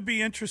 it's going to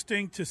be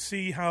interesting to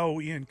see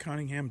how Ian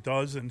Cunningham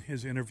does in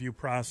his interview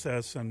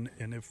process, and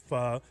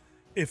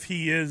if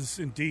he is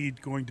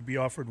indeed going to be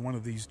offered one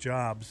of these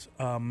jobs.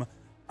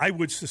 I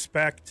would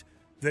suspect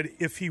that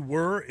if he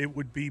were, it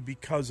would be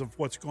because of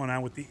what's going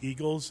on with the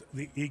Eagles.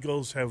 The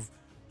Eagles have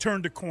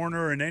turned a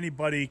corner, and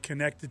anybody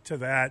connected to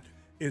that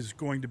is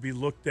going to be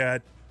looked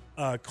at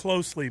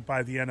closely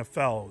by the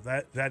NFL.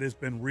 That has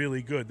been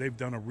really good. They've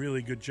done a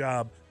really good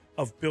job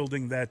of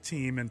building that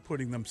team and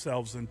putting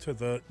themselves into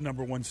the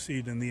number one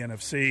seed in the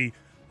NFC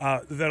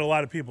that a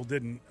lot of people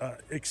didn't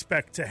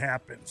expect to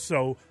happen.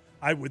 So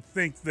I would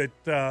think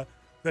that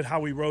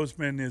Howie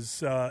Roseman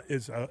is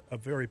a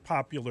very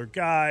popular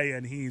guy,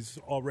 and he's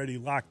already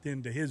locked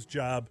into his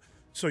job.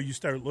 So you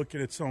start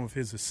looking at some of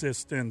his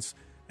assistants,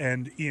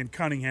 and Ian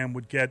Cunningham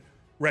would get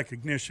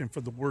recognition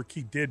for the work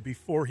he did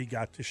before he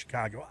got to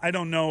Chicago. I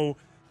don't know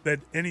that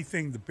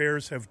anything the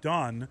Bears have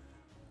done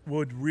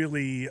would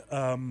really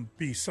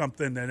be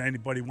something that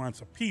anybody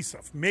wants a piece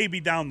of. Maybe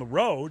down the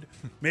road,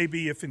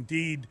 maybe if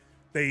indeed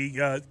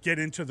they get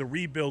into the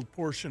rebuild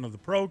portion of the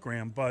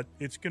program, but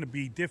it's going to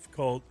be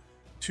difficult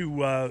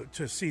to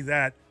see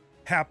that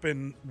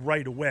happen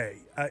right away.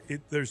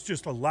 There's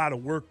just a lot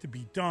of work to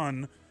be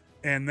done,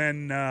 and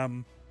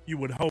then you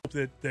would hope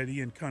that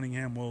Ian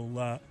Cunningham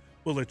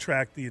will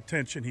attract the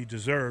attention he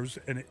deserves,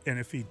 and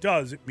if he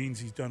does, it means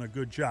he's done a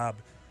good job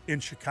in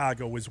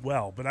Chicago as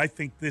well. But I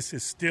think this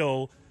is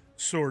still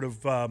sort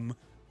of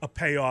a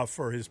payoff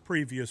for his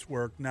previous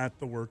work, not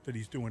the work that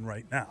he's doing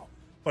right now.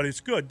 But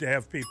it's good to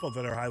have people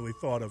that are highly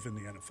thought of in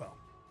the NFL.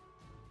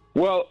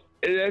 Well,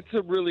 that's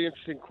a really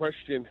interesting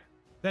question.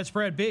 That's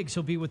Brad Biggs.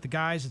 He'll be with the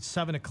guys at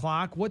 7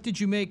 o'clock. What did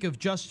you make of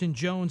Justin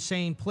Jones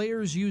saying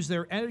players use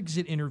their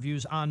exit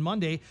interviews on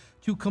Monday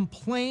to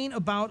complain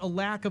about a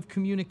lack of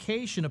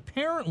communication?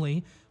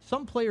 Apparently,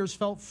 some players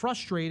felt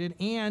frustrated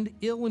and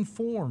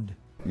ill-informed.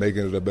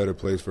 Making it a better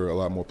place for a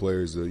lot more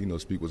players to,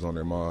 speak what's on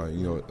their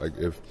mind. Like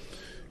if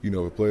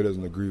a player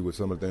doesn't agree with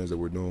some of the things that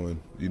we're doing,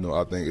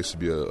 I think it should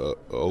be a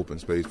open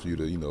space for you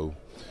to,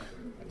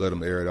 let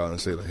them air it out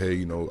and say, like,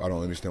 hey, I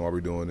don't understand why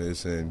we're doing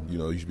this, and,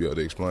 you should be able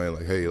to explain,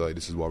 like, hey, like,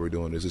 this is why we're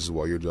doing this. This is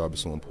why your job is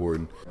so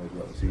important.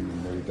 Throughout the season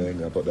and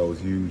everything, I thought that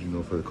was huge,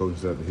 for the coaching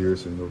staff to hear,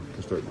 so,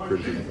 constructive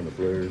criticism from the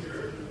players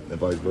and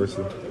vice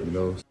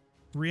versa,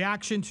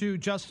 Reaction to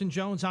Justin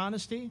Jones'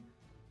 honesty?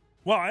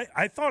 Well,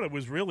 I thought it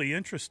was really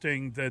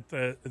interesting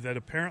that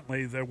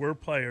apparently there were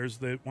players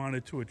that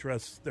wanted to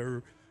address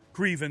their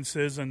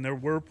grievances, and there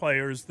were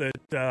players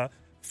that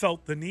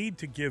felt the need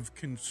to give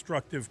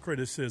constructive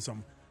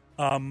criticism.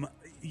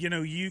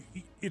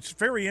 It's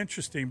very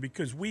interesting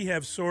because we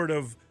have sort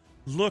of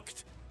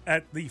looked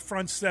at the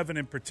front seven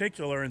in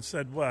particular and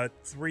said,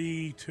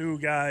 2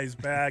 guys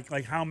back?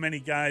 Like, how many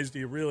guys do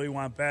you really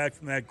want back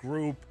from that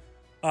group?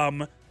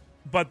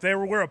 But there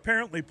were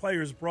apparently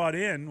players brought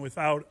in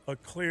without a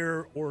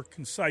clear or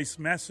concise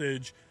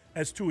message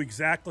as to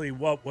exactly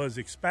what was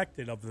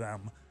expected of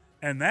them.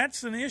 And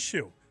that's an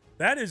issue.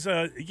 That is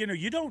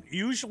you don't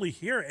usually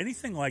hear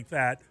anything like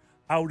that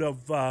out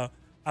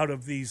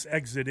of these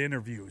exit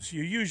interviews.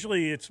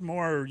 It's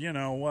more,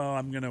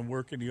 I'm going to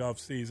work in the off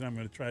season. I'm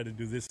going to try to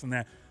do this and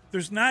that.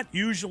 There's not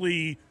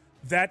usually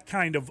that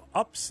kind of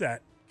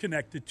upset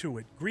connected to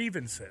it,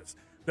 grievances.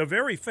 The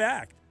very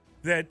fact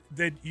that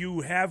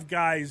you have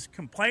guys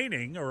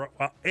complaining, or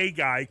a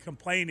guy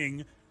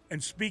complaining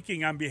and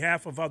speaking on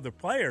behalf of other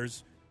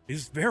players,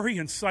 is very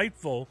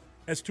insightful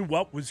as to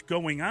what was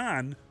going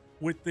on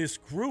with this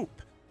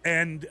group.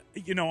 And,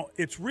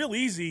 it's real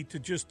easy to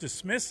just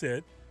dismiss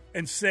it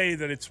and say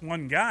that it's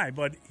one guy,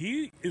 but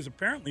he is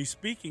apparently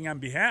speaking on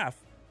behalf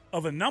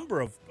of a number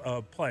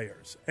of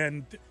players.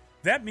 And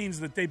that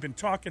means that they've been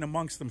talking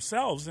amongst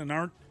themselves and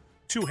aren't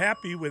too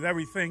happy with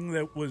everything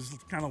that was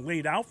kind of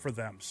laid out for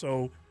them.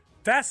 So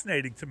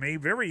fascinating to me,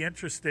 very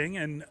interesting,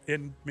 and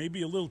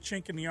maybe a little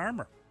chink in the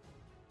armor.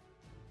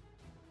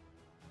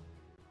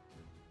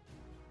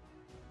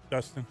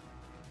 Dustin?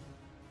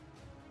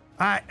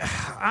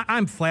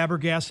 I'm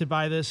flabbergasted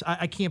by this.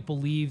 I can't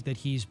believe that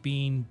he's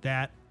being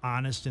that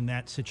honest in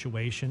that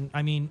situation.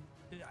 I mean,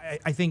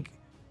 I think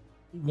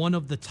one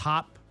of the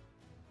top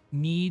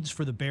needs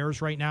for the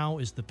Bears right now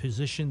is the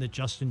position that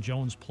Justin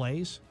Jones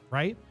plays,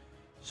 right?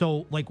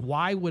 So, like,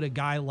 why would a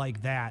guy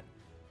like that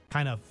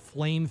kind of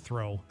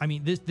flamethrow? I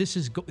mean, this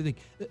is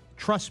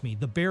trust me,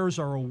 the Bears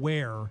are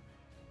aware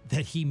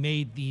that he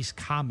made these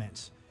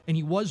comments, and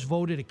he was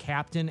voted a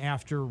captain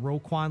after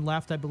Roquan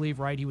left, I believe,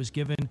 right? He was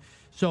given.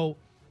 So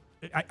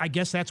I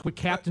guess that's what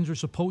captains are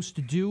supposed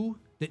to do.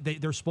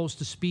 They're supposed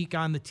to speak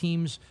on the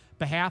team's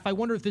behalf. I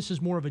wonder if this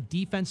is more of a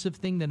defensive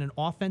thing than an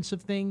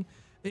offensive thing.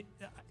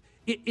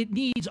 It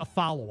needs a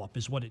follow-up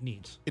is what it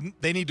needs.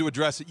 They need to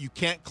address it. You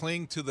can't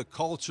cling to the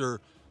culture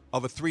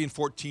of a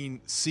 3-14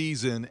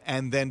 season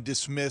and then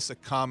dismiss a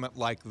comment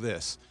like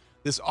this.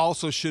 This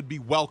also should be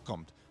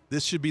welcomed.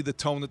 This should be the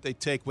tone that they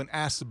take when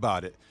asked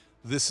about it.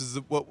 This is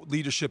what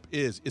leadership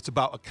is. It's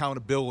about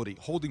accountability,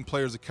 holding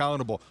players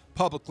accountable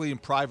publicly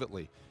and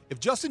privately. If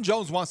Justin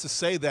Jones wants to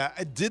say that,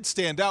 it did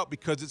stand out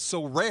because it's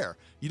so rare.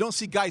 You don't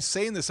see guys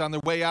saying this on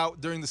their way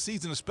out during the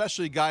season,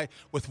 especially a guy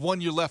with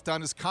 1 year left on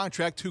his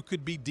contract who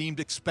could be deemed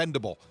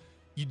expendable.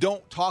 You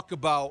don't talk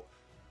about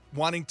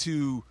wanting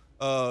to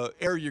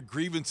air your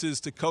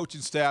grievances to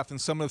coaching staff and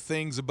some of the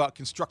things about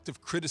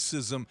constructive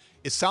criticism.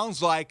 It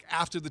sounds like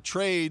after the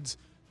trades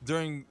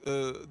during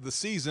the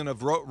season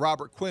of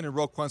Robert Quinn and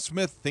Roquan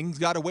Smith, things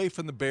got away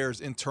from the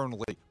Bears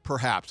internally,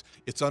 perhaps.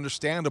 It's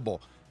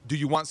understandable. Do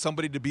you want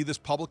somebody to be this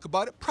public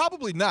about it?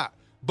 Probably not.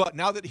 But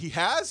now that he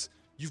has,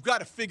 you've got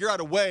to figure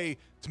out a way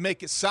to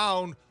make it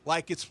sound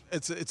like it's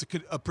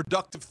a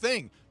productive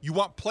thing. You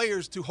want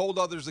players to hold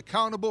others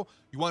accountable.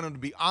 You want them to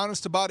be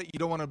honest about it. You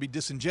don't want to be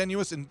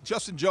disingenuous. And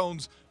Justin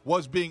Jones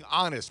was being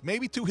honest,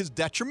 maybe to his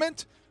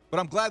detriment, but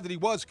I'm glad that he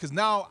was, because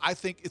now I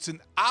think it's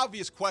an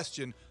obvious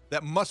question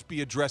that must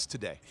be addressed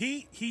today.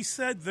 He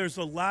said there's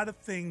a lot of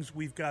things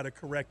we've got to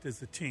correct as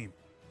a team.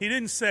 He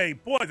didn't say,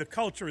 boy, the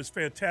culture is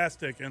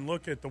fantastic and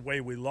look at the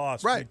way we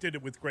lost. Right. We did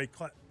it with great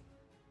class.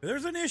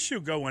 There's an issue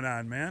going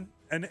on, man,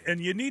 and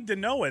you need to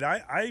know it.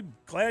 I'm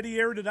glad he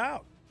aired it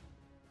out.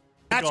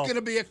 That's going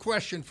to be a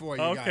question for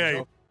you okay.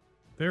 guys.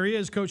 There he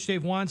is, Coach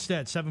Dave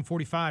Wannstedt,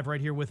 7:45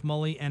 right here with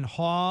Mully and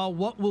Haw.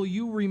 What will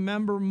you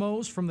remember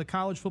most from the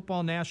College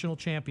Football National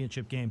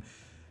Championship game?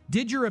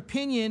 Did your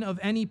opinion of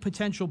any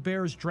potential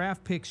Bears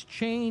draft picks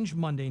change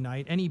Monday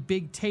night? Any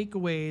big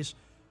takeaways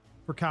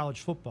for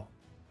college football?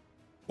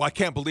 Well, I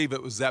can't believe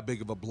it was that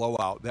big of a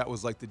blowout. That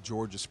was like the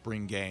Georgia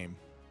spring game,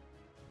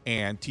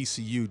 and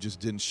TCU just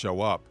didn't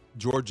show up.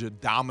 Georgia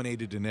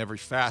dominated in every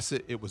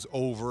facet. It was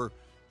over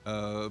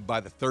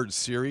by the third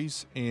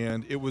series,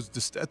 and it was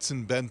the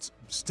Stetson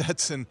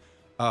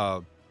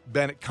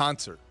Bennett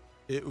concert.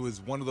 It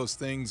was one of those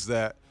things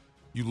that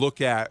you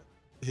look at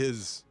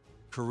his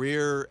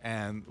career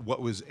and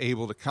what was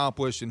able to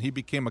accomplish, and he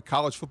became a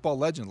college football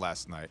legend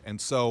last night. And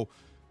so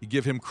you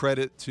give him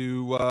credit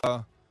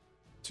to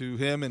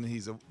him, and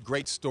he's a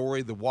great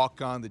story. The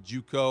walk-on, the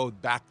JUCO,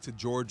 back to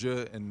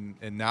Georgia,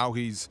 and now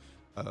he's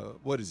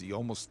what is he,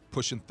 almost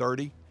pushing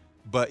 30?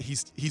 But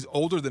he's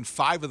older than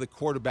 5 of the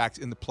quarterbacks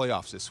in the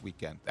playoffs this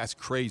weekend. That's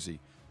crazy.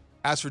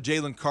 As for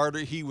Jalen Carter,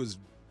 he was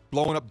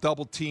blowing up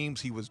double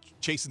teams. He was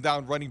chasing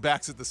down running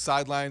backs at the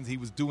sidelines. He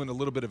was doing a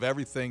little bit of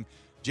everything.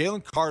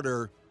 Jalen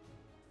Carter,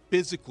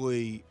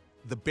 physically,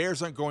 the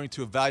Bears aren't going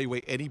to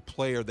evaluate any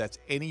player that's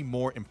any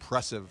more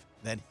impressive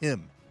than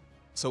him.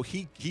 So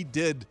he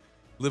did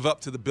live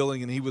up to the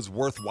billing, and he was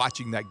worth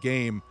watching that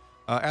game.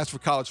 As for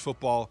college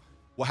football,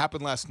 what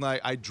happened last night,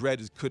 I dread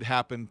it could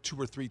happen 2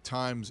 or 3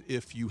 times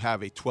if you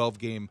have a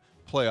 12-game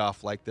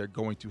playoff like they're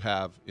going to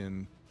have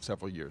in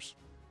several years.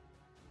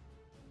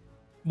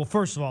 Well,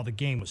 first of all, the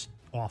game was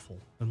awful,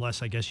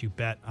 unless I guess you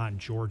bet on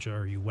Georgia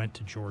or you went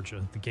to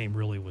Georgia. The game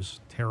really was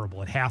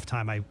terrible. At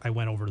halftime, I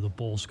went over to the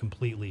Bulls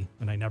completely,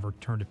 and I never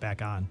turned it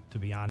back on, to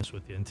be honest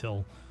with you,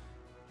 until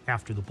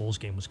after the Bulls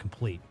game was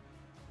complete.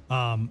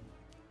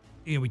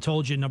 We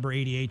told you number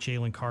 88,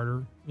 Jalen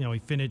Carter. He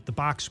finished. The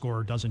box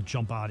score doesn't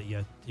jump out at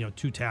you.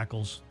 2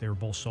 tackles. They were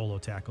both solo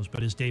tackles.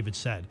 But as David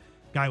said,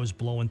 guy was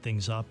blowing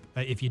things up.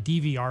 If you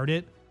DVR'd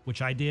it,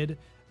 which I did,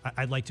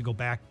 I'd like to go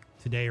back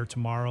today or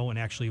tomorrow and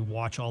actually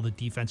watch all the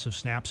defensive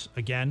snaps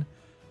again.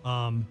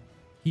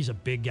 He's a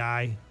big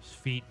guy. His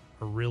feet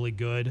are really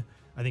good.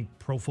 I think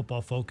Pro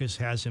Football Focus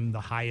has him the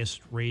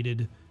highest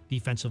rated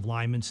defensive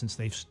lineman since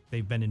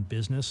they've been in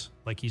business.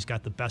 Like, he's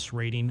got the best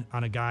rating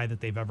on a guy that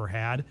they've ever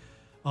had.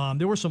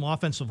 There were some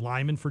offensive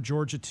linemen for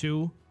Georgia,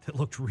 too, that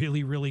looked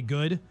really, really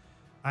good.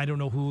 I don't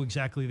know who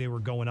exactly they were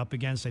going up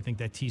against. I think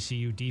that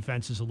TCU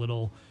defense is a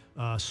little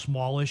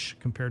smallish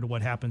compared to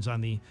what happens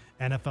on the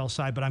NFL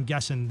side, but I'm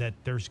guessing that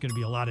there's going to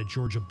be a lot of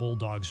Georgia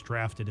Bulldogs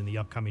drafted in the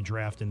upcoming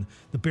draft, and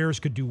the Bears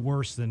could do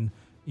worse than,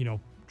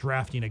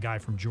 drafting a guy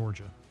from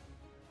Georgia.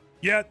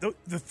 Yeah,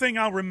 the thing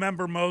I'll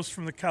remember most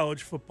from the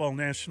College Football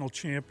National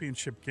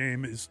Championship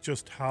game is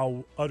just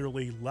how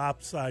utterly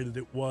lopsided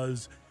it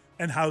was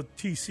and how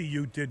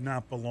TCU did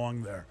not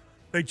belong there.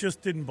 They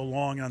just didn't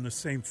belong on the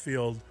same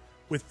field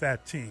with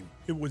that team.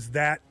 It was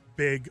that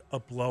big a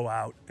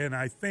blowout, and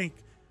I think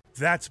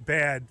that's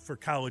bad for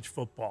college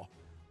football.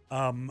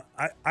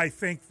 I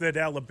think that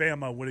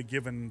Alabama would have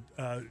given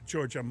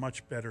Georgia a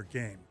much better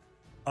game.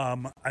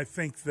 I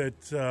think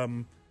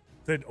that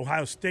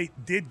Ohio State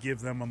did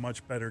give them a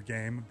much better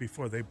game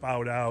before they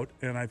bowed out,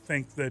 and I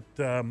think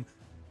that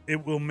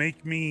it will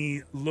make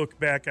me look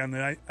back on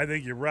that. I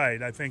think you're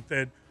right. I think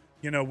that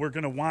we're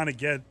going to want to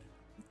get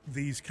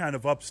these kind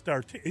of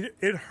upstart.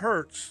 It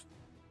hurts.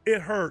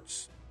 It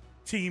hurts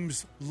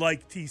teams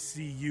like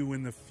TCU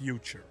in the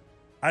future.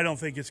 I don't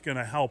think it's going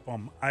to help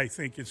them. I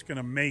think it's going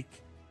to make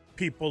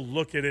people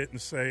look at it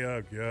and say,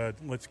 oh, God,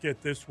 let's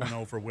get this one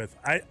over with.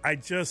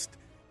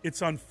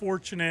 It's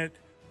unfortunate.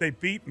 They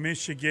beat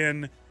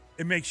Michigan.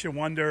 It makes you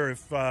wonder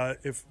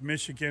if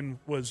Michigan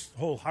was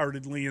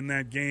wholeheartedly in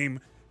that game,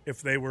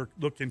 if they were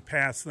looking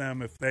past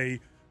them, if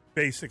they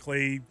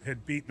basically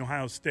had beaten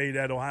Ohio State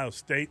at Ohio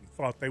State and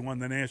thought they won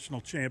the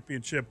national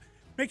championship.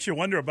 Makes you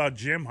wonder about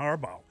Jim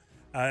Harbaugh.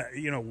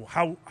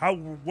 How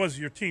was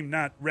your team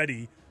not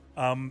ready?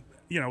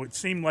 It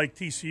seemed like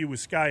TCU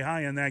was sky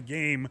high in that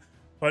game,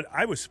 but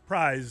I was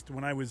surprised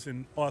when I was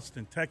in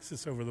Austin,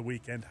 Texas over the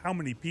weekend how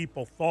many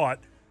people thought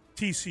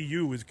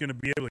TCU was going to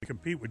be able to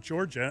compete with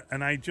Georgia,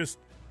 and I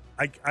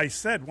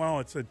said, well,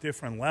 it's a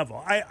different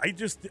level. I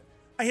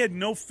had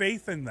no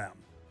faith in them,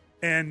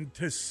 and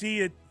to see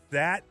it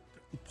that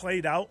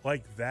played out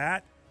like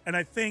that, and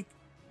I think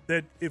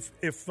that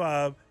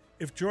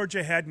if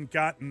Georgia hadn't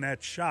gotten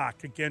that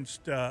shock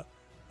against,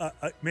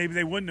 maybe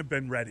they wouldn't have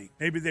been ready.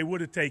 Maybe they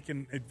would have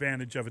taken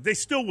advantage of it. They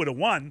still would have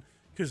won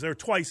because they're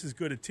twice as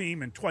good a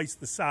team and twice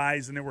the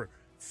size, and they were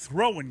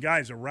throwing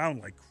guys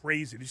around like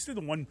crazy. Did you see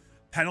the one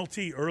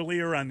penalty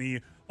earlier on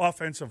the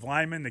offensive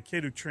lineman, the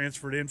kid who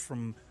transferred in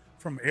from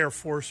Air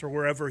Force or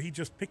wherever? He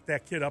just picked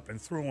that kid up and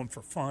threw him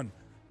for fun.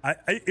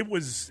 It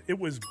was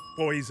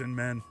boys and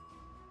men.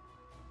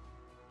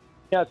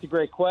 Yeah, it's a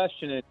great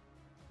question.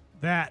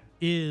 That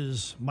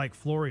is Mike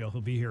Florio.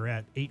 He'll be here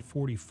at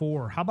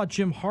 8:44. How about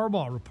Jim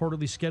Harbaugh,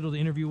 reportedly scheduled to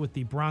interview with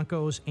the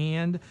Broncos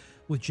and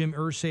with Jim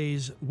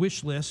Irsay's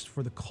wish list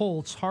for the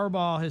Colts?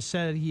 Harbaugh has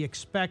said he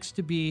expects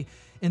to be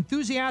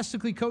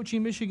enthusiastically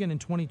coaching Michigan in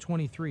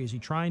 2023. Is he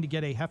trying to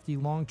get a hefty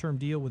long-term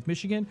deal with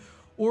Michigan,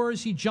 or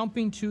is he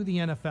jumping to the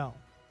NFL?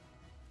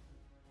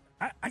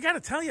 I got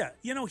to tell you,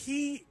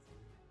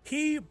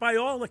 he, by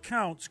all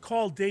accounts,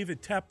 called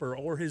David Tepper,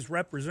 or his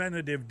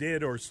representative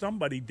did, or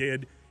somebody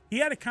did. He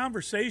had a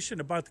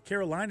conversation about the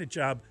Carolina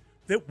job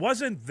that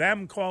wasn't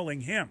them calling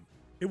him.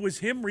 It was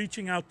him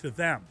reaching out to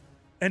them.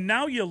 And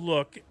now you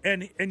look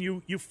and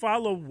you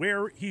follow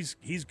where he's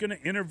going to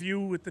interview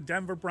with the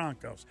Denver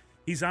Broncos.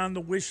 He's on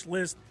the wish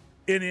list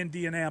in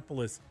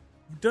Indianapolis.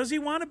 Does he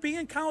want to be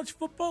in college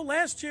football?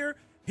 Last year,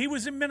 he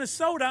was in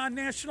Minnesota on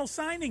National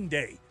Signing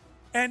Day.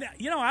 And,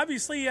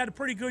 obviously he had a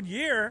pretty good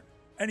year,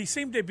 and he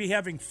seemed to be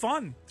having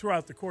fun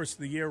throughout the course of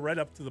the year, right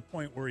up to the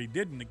point where he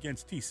didn't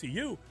against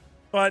TCU.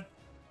 But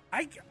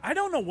I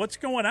don't know what's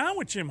going on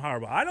with Jim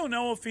Harbaugh. I don't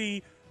know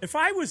if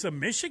I was a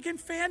Michigan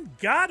fan,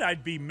 God,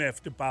 I'd be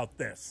miffed about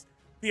this.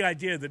 The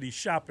idea that he's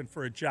shopping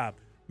for a job.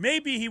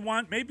 Maybe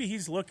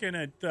he's looking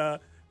at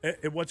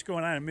what's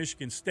going on in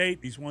Michigan State.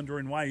 He's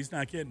wondering why he's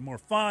not getting more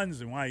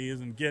funds and why he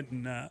isn't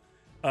getting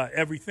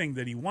everything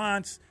that he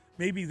wants.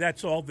 Maybe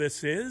that's all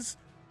this is.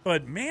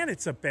 But, man,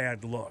 it's a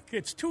bad look.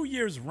 It's 2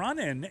 years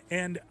running,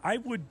 and I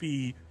would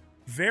be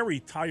very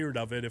tired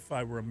of it if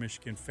I were a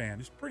Michigan fan.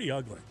 It's pretty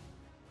ugly.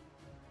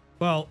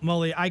 Well,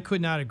 Mully, I could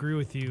not agree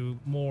with you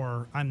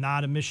more. I'm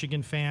not a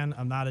Michigan fan.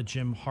 I'm not a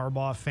Jim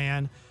Harbaugh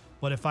fan.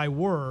 But if I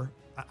were,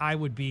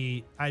 I'd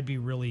be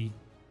really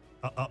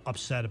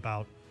upset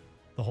about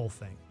the whole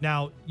thing.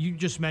 Now, you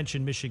just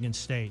mentioned Michigan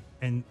State.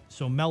 And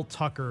so Mel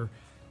Tucker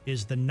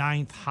is the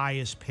 9th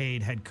highest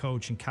paid head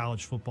coach in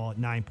college football at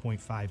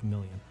 $9.5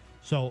 million.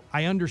 So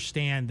I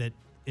understand that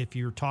if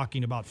you're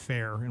talking about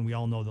fair, and we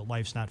all know that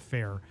life's not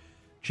fair,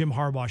 Jim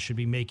Harbaugh should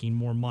be making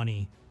more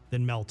money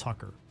than Mel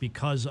Tucker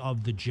because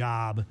of the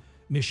job.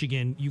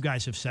 Michigan, you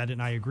guys have said it,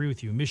 and I agree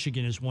with you.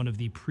 Michigan is one of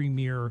the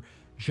premier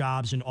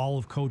jobs in all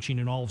of coaching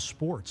and all of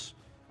sports.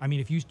 I mean,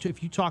 if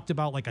you talked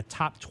about like a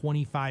top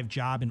 25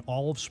 job in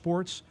all of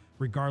sports,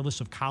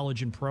 regardless of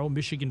college and pro,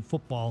 Michigan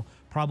football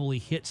probably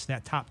hits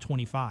that top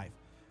 25,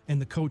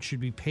 and the coach should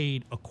be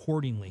paid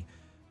accordingly.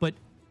 But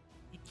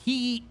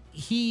he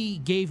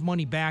gave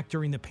money back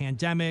during the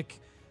pandemic.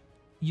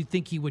 You'd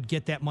think he would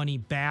get that money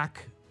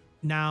back.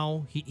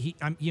 Now he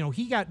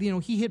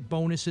hit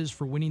bonuses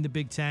for winning the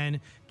Big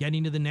Ten,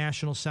 getting to the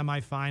national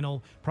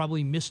semifinal.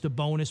 Probably missed a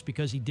bonus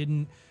because he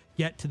didn't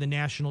get to the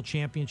national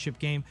championship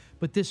game.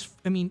 But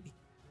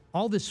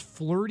all this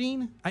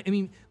flirting.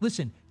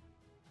 Listen,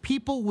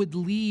 people would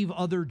leave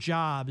other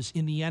jobs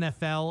in the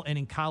NFL and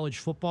in college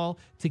football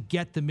to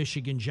get the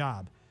Michigan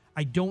job.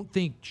 I don't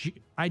think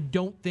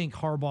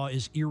Harbaugh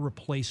is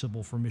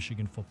irreplaceable for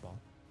Michigan football.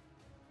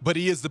 But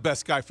he is the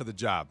best guy for the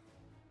job.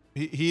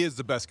 He is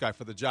the best guy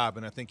for the job,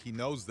 and I think he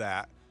knows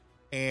that.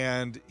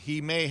 And he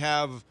may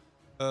have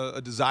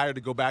a desire to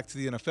go back to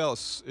the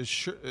NFL.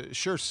 It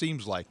sure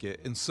seems like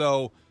it. And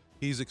so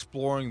he's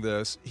exploring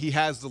this. He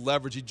has the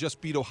leverage. He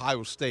just beat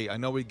Ohio State. I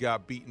know he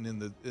got beaten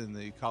in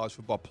the college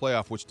football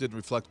playoff, which didn't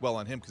reflect well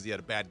on him because he had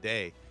a bad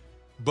day.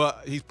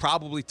 But he's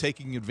probably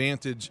taking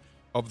advantage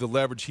of the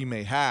leverage he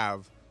may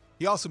have.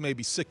 He also may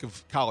be sick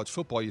of college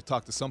football. You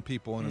talk to some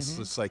people, and it's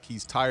just like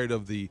he's tired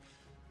of the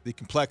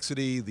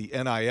complexity, the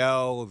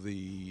NIL,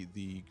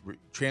 the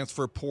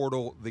transfer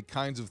portal, the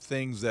kinds of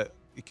things that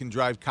it can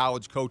drive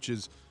college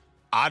coaches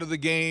out of the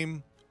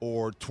game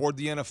or toward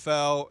the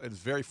NFL. It's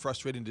very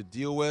frustrating to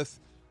deal with.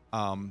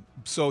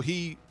 So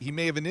he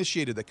may have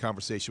initiated that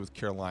conversation with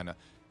Carolina.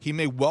 He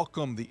may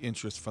welcome the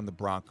interest from the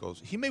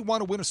Broncos. He may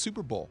want to win a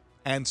Super Bowl.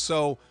 And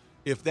so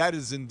if that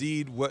is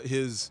indeed what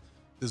his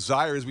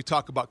desire is, we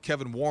talk about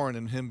Kevin Warren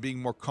and him being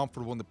more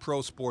comfortable in the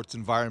pro sports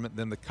environment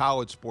than the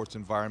college sports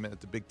environment at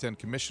the Big Ten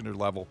commissioner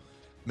level.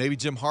 Maybe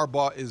Jim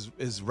Harbaugh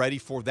is ready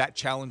for that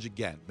challenge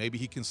again. Maybe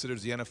he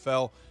considers the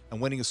NFL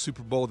and winning a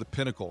Super Bowl the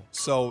pinnacle.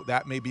 So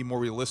that may be more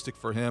realistic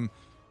for him.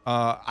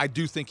 I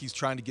do think he's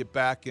trying to get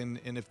back, and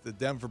if the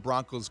Denver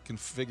Broncos can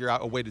figure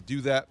out a way to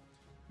do that,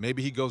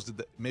 maybe he goes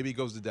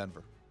to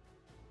Denver.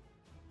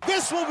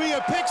 This will be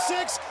a pick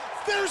six.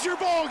 There's your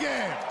ball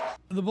game.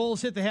 The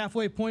Bulls hit the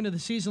halfway point of the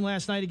season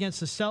last night against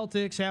the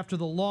Celtics. After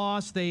the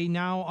loss, they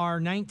now are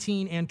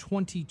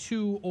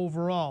 19-22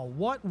 overall.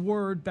 What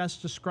word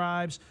best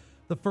describes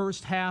the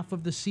first half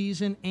of the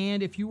season?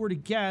 And if you were to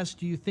guess,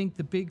 do you think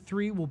the Big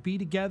Three will be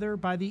together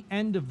by the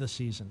end of the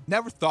season?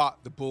 Never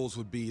thought the Bulls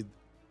would be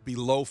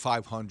below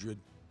 500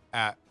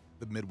 at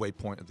the midway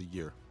point of the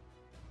year.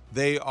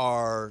 They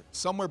are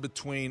somewhere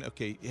between,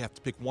 okay, you have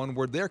to pick one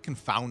word. They're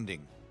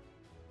confounding.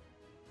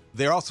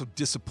 They're also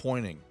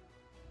disappointing.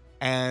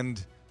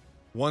 And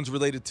one's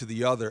related to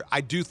the other. I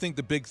do think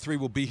the Big Three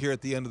will be here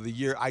at the end of the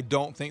year. I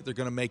don't think they're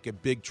going to make a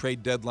big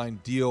trade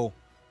deadline deal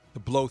to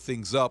blow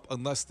things up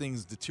unless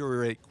things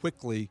deteriorate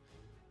quickly.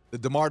 The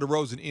DeMar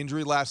DeRozan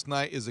injury last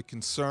night is a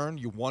concern.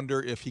 You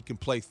wonder if he can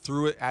play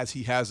through it as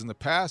he has in the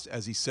past,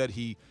 as he said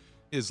he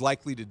is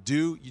likely to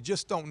do. You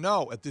just don't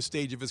know at this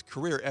stage of his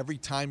career. Every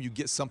time you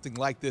get something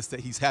like this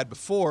that he's had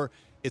before,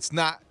 it's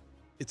not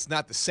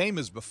the same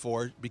as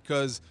before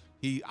because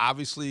he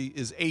obviously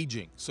is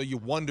aging. So you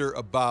wonder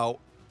about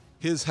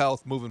his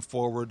health moving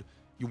forward.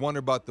 You wonder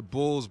about the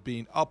Bulls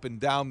being up and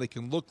down. They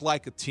can look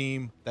like a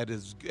team that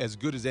is as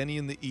good as any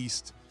in the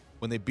East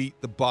when they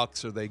beat the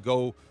Bucks or they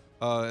go,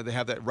 they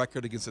have that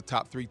record against the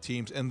top three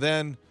teams. And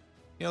then,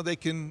 they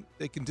can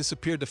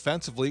disappear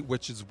defensively,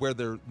 which is where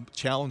they're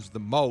challenged the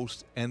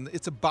most. And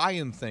it's a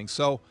buy-in thing.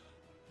 So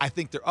I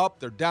think they're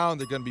up, they're down,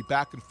 they're going to be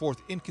back and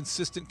forth,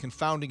 inconsistent,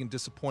 confounding, and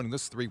disappointing.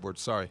 This is 3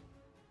 words, sorry.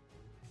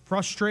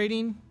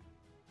 Frustrating.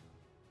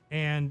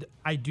 And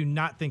I do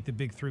not think the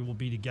Big Three will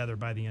be together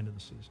by the end of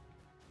the season.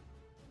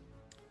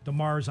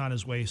 DeMar's on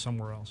his way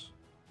somewhere else.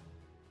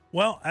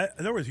 Well,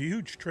 there was a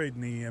huge trade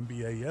in the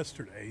NBA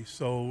yesterday,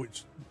 so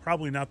it's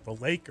probably not the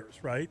Lakers,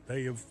 right?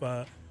 They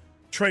have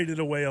traded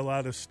away a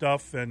lot of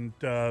stuff. And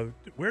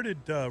where did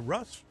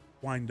Russ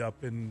wind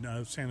up? In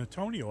San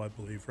Antonio, I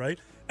believe, right?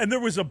 And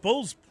there was a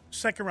Bulls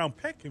second-round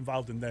pick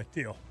involved in that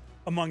deal,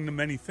 among the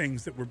many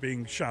things that were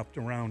being shopped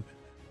around.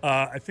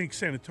 I think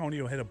San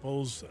Antonio had a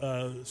Bulls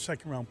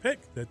second-round pick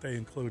that they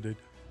included.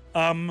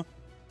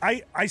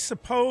 I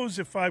suppose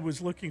if I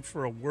was looking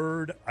for a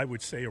word, I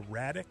would say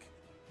erratic.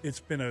 It's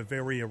been a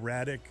very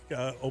erratic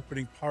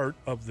opening part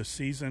of the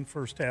season,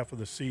 first half of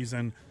the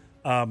season.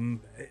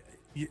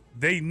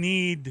 They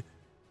need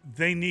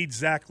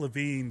Zach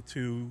LaVine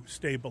to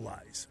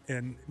stabilize,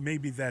 and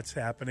maybe that's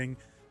happening.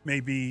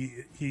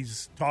 Maybe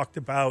he's talked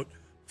about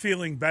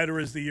feeling better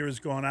as the year has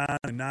gone on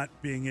and not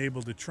being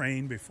able to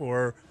train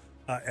before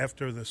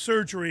after the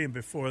surgery and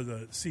before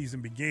the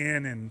season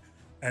began,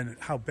 and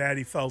how bad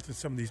he felt in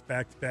some of these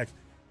back-to-backs.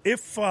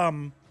 If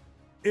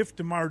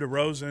DeMar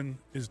DeRozan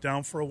is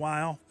down for a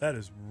while, that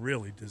is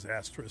really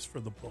disastrous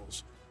for the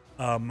Bulls.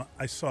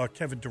 I saw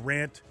Kevin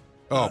Durant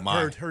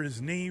hurt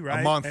his knee, right?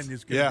 A month. And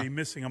is going to be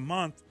missing a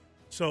month.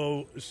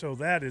 So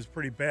that is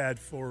pretty bad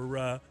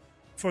for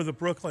the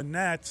Brooklyn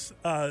Nets.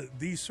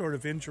 These sort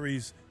of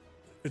injuries,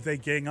 they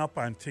gang up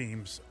on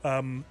teams.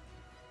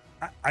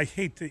 I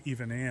hate to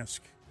even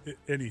ask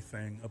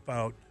anything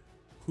about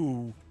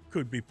who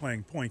could be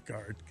playing point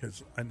guard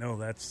because I know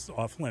that's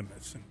off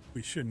limits and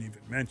we shouldn't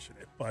even mention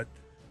it, but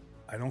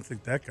I don't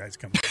think that guy's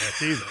coming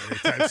back either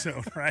anytime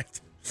soon,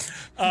 right?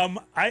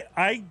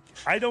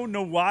 I don't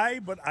know why,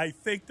 but I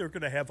think they're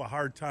going to have a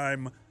hard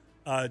time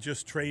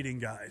just trading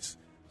guys.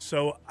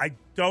 So I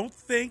don't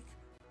think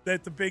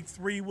that the Big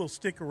Three will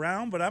stick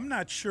around, but I'm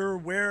not sure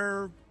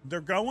where they're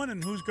going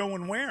and who's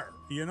going where.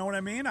 You know what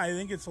I mean? I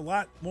think it's a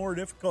lot more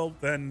difficult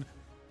than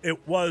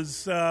it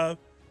was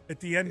at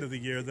the end of the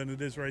year than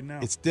it is right now.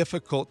 It's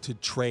difficult to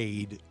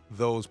trade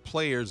those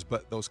players,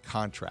 but those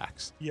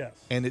contracts. Yes.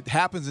 And it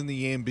happens in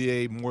the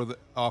NBA more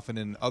often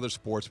in other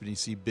sports when you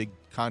see big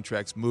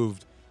contracts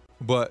moved.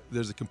 But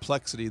there's a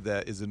complexity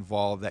that is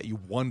involved that you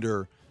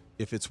wonder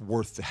if it's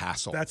worth the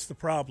hassle. That's the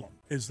problem,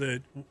 is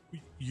that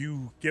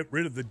you get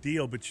rid of the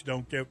deal, but you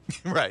don't get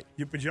right.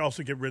 But you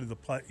also get rid of the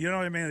play. You know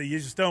what I mean? You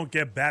just don't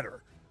get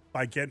better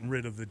by getting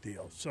rid of the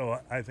deal. So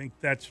I think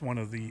that's one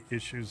of the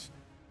issues.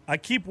 I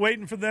keep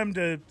waiting for them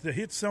to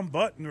hit some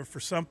button or for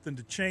something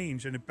to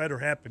change, and it better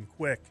happen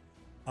quick.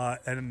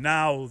 And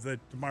now that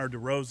DeMar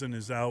DeRozan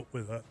is out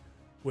with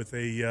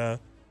a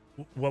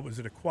what was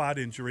it, a quad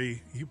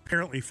injury? He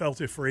apparently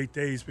felt it for 8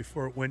 days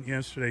before it went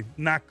yesterday.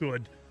 Not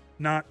good.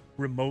 Not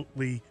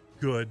remotely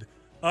good.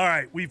 All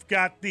right, we've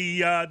got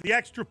the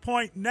extra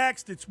point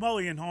next. It's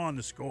Mully and Haw on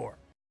The Score.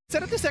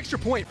 Set up this extra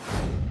point.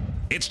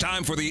 It's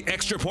time for the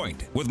Extra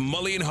Point with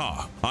Mully and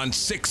Haw on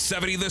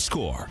 670 The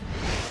Score.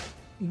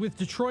 With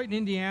Detroit and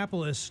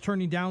Indianapolis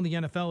turning down the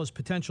NFL as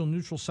potential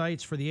neutral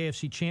sites for the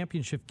AFC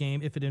Championship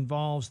game if it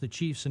involves the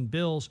Chiefs and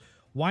Bills,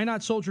 why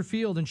not Soldier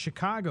Field in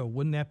Chicago?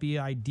 Wouldn't that be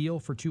ideal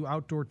for two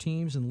outdoor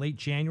teams in late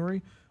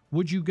January?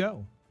 Would you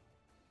go?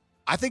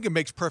 I think it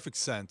makes perfect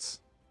sense.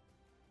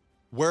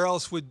 where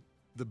else would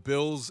the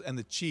Bills and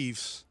the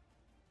Chiefs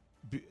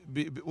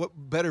what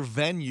better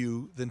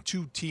venue than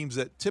two teams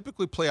that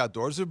typically play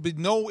outdoors? There would be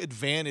no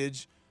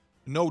advantage,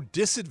 no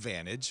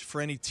disadvantage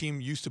for any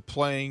team used to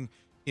playing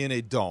in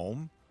a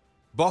dome.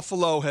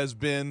 Buffalo has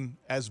been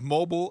as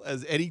mobile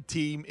as any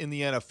team in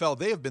the NFL.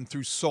 They have been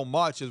through so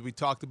much, as we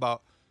talked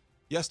about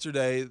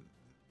yesterday.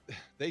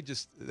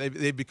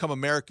 They've become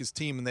America's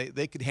team, and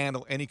they could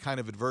handle any kind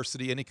of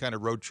adversity, any kind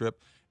of road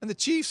trip. And the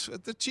Chiefs,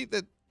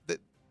 that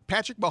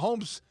Patrick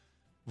Mahomes,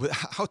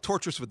 how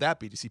torturous would that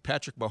be to see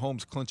Patrick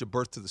Mahomes clinch a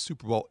berth to the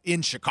Super Bowl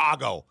in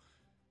Chicago?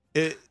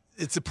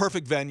 It's a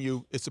perfect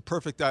venue. It's a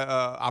perfect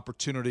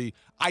opportunity.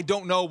 I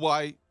don't know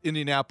why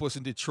Indianapolis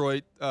and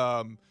Detroit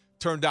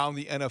turned down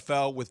the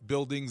NFL with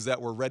buildings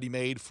that were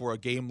ready-made for a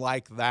game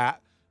like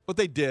that, but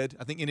they did.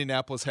 I think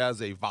Indianapolis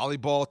has a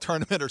volleyball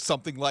tournament or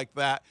something like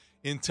that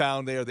in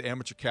town. They are the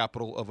amateur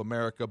capital of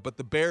America, but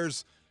the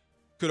Bears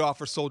could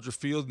offer Soldier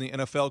Field, and the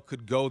NFL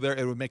could go there.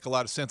 It would make a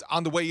lot of sense.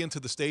 On the way into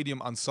the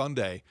stadium on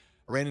Sunday,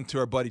 I ran into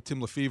our buddy Tim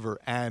Lefevre,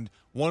 and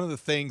one of the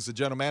things the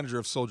general manager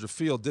of Soldier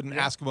Field didn't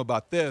ask him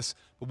about this,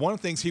 but one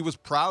of the things he was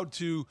proud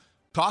to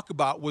talk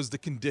about was the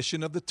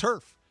condition of the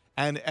turf.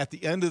 And at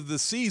the end of the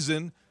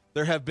season,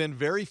 there have been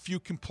very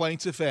few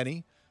complaints, if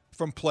any,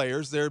 from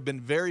players. There have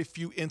been very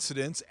few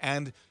incidents,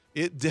 and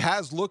it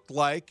has looked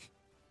like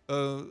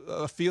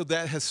a field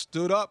that has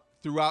stood up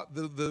throughout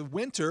the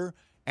winter,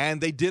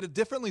 and they did it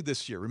differently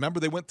this year.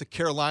 Remember, they went to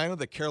Carolina,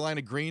 the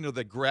Carolina green or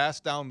the grass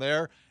down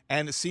there,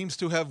 and it seems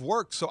to have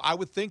worked. So I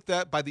would think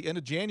that by the end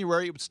of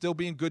January, it would still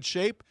be in good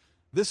shape.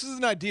 This is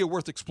an idea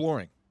worth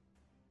exploring.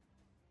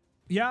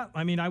 Yeah,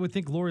 I mean, I would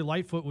think Lori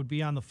Lightfoot would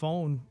be on the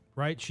phone,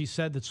 right? She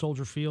said that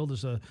Soldier Field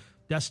is a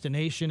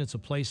destination. It's a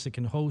place that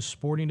can host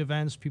sporting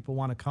events. People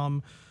want to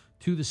come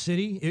to the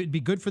city. It would be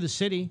good for the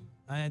city.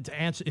 And to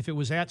answer, if it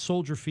was at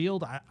Soldier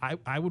Field,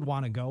 I would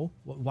want to go.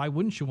 Why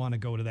wouldn't you want to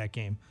go to that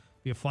game?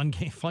 Be a fun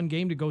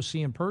game to go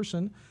see in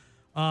person.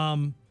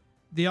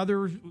 The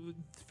other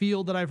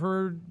field that I've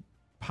heard,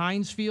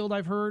 Pines Field,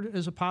 I've heard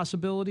is a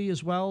possibility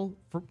as well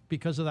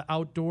because of the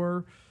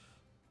outdoor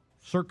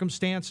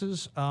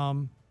circumstances.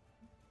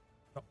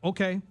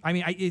 Okay, I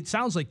mean, it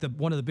sounds like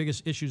one of the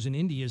biggest issues in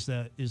Indy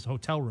is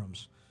hotel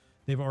rooms.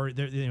 They've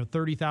already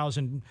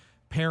 30,000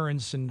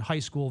 parents and high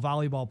school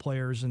volleyball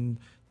players, and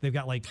they've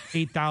got like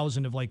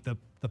 8,000 of like the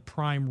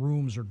prime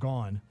rooms are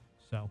gone.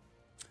 So,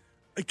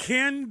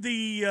 can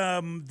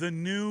the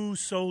new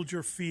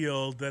Soldier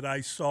Field that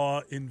I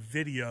saw in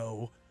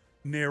video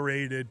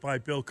narrated by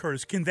Bill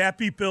Curtis, can that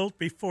be built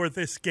before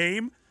this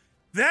game?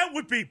 That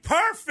would be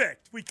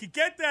perfect. We could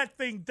get that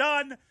thing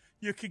done.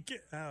 You could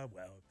get, well,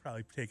 it'd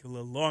probably take a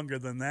little longer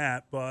than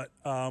that. But,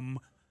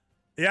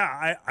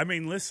 yeah, I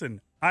mean,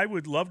 listen, I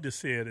would love to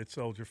see it at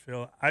Soldier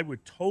Field. I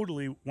would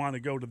totally want to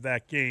go to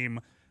that game.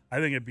 I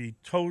think it'd be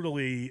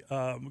totally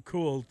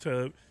cool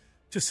to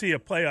see a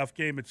playoff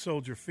game at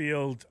Soldier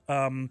Field.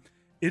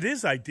 It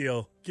is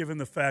ideal given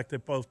the fact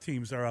that both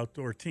teams are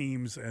outdoor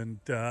teams, and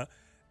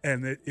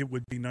it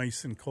would be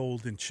nice and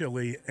cold and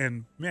chilly.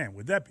 And, man,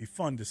 would that be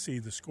fun to see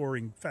the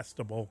scoring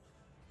festival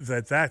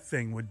that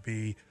thing would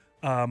be.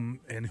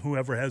 And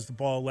whoever has the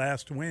ball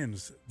last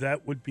wins.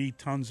 That would be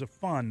tons of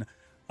fun.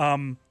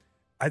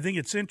 I think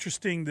it's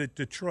interesting that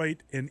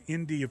Detroit and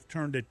Indy have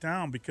turned it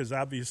down because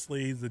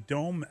obviously the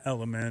dome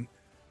element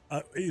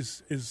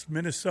is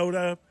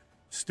Minnesota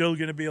still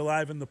going to be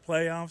alive in the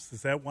playoffs?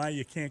 Is that why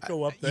you can't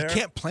go up there? You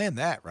can't plan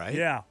that, right?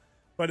 Yeah.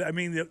 But, I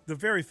mean, the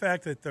very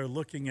fact that they're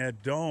looking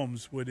at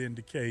domes would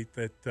indicate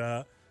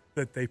that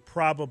they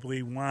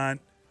probably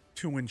want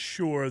to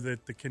ensure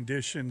that the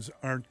conditions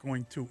aren't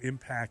going to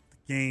impact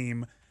the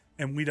game,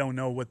 and we don't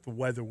know what the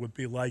weather would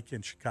be like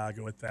in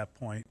Chicago at that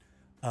point.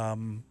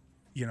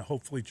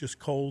 Hopefully just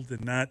cold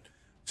and not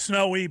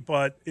snowy,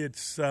 but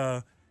it's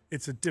a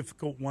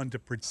difficult one to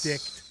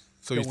predict.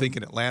 So you're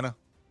thinking Atlanta?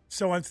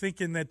 So I'm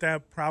thinking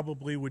that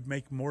probably would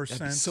make more sense.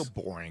 That'd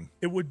be so boring.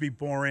 It would be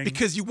boring.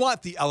 Because you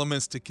want the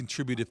elements to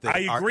contribute if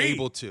they are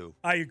able to.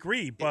 I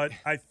agree, but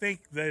I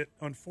think that,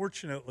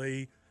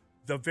 unfortunately,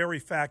 the very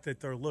fact that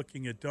they're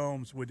looking at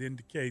domes would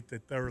indicate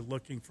that they're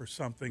looking for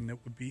something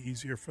that would be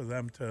easier for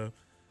them to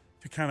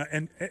kind of.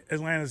 And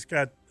Atlanta's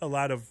got a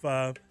lot of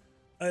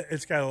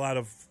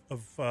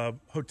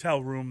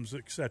hotel rooms,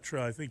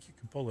 etc. I think you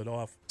can pull it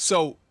off.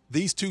 So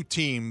these two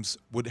teams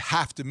would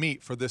have to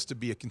meet for this to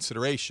be a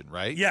consideration,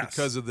 right? Yes,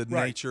 because of the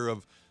nature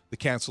of the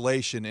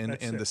cancellation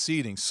and the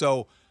seeding.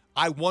 So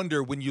I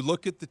wonder, when you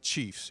look at the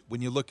Chiefs,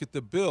 when you look at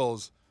the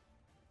Bills,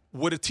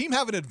 would a team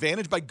have an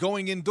advantage by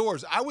going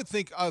indoors? I would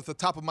think off the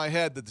top of my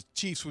head that the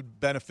Chiefs would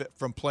benefit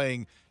from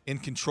playing in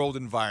controlled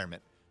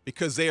environment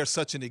because they are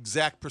such an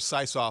exact,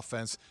 precise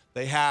offense.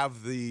 They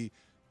have the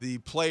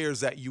players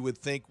that you would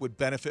think would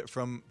benefit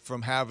from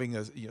having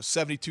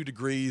 72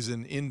 degrees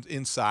and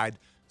inside.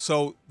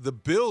 So the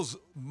Bills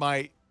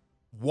might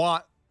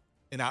want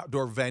an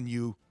outdoor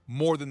venue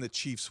more than the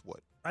Chiefs would.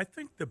 I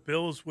think the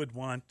Bills would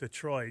want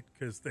Detroit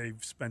because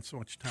they've spent so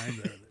much time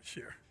there this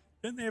year.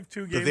 Didn't they have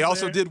 2 games But they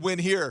also there? did win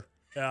here.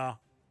 Yeah.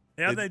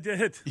 Yeah, they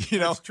did. You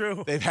know, That's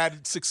true. They've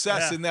had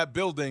success in that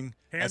building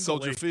at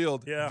Soldier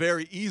Field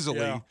very easily.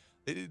 Yeah.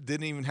 It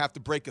didn't even have to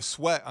break a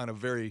sweat on a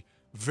very,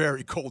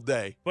 very cold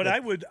day. But I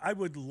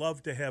would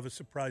love to have a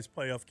surprise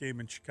playoff game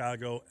in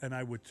Chicago, and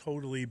I would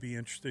totally be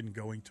interested in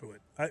going to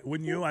it.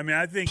 Wouldn't you? I mean,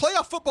 I think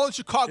playoff football in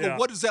Chicago.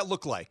 What does that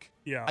look like?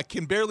 Yeah, I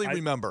can barely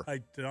remember.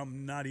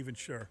 I'm not even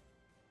sure.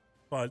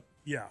 But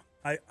yeah,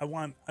 I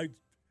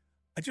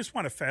just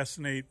want to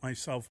fascinate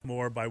myself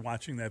more by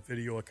watching that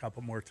video a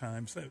couple more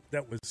times.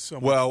 That was so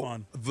much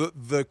fun.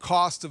 The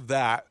cost of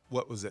that,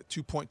 what was it?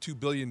 $2.2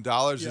 billion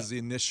is the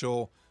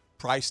initial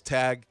price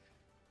tag.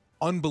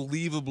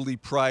 Unbelievably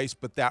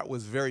priced, but that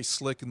was very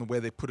slick in the way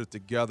they put it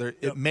together.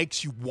 It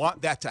makes you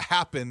want that to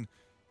happen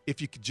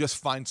if you could just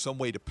find some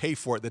way to pay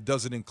for it that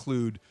doesn't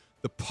include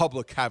the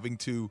public having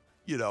to,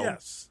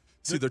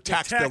 see their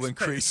tax bill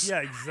increase.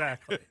 Yeah,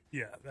 exactly.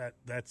 Yeah,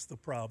 that's the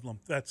problem.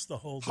 That's the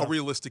whole. How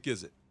realistic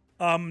is it?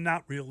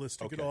 Not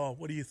realistic at all.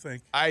 What do you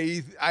think?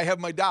 I have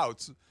my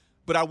doubts,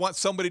 but I want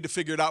somebody to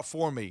figure it out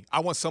for me. I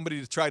want somebody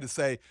to try to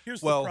say,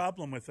 here's the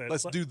problem with it.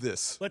 Let's do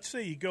this. Let's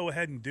say you go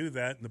ahead and do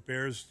that, and the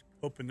Bears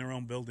open their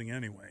own building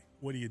anyway.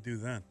 What do you do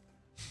then?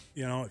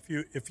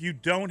 If you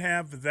don't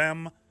have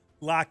them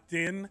locked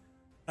in,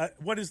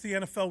 what is the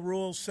NFL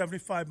rule?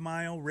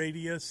 75-mile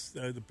radius.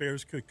 The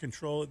Bears could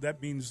control it.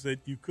 That means that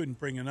you couldn't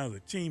bring another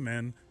team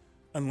in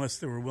unless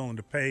they were willing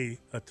to pay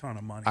a ton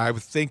of money. I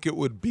would think it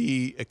would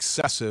be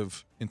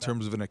excessive in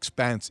terms of an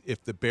expense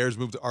if the Bears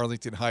moved to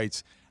Arlington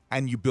Heights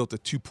and you built a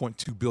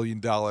 $2.2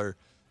 billion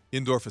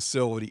indoor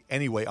facility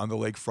anyway on the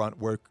lakefront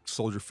where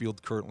Soldier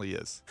Field currently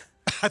is.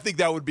 I think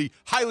that would be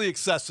highly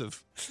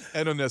excessive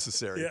and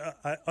unnecessary. Yeah,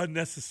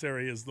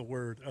 unnecessary is the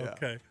word.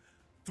 Okay.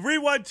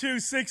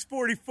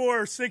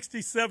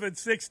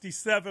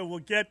 312-644-6767. We'll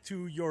get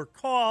to your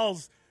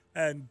calls,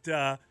 and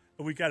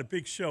we got a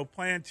big show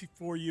planned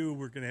for you.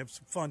 We're going to have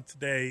some fun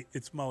today.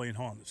 It's Mully and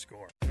Haw on The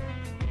Score.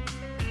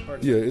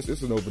 Yeah,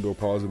 it's an open door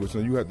policy, but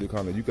you got to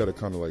kind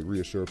of like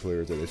reassure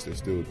players that it's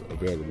still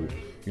available.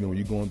 When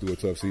you're going through a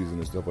tough season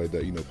and stuff like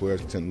that,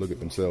 players tend to look at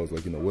themselves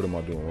like, what am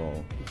I doing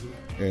wrong?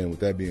 And with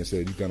that being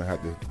said, you kind of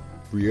have to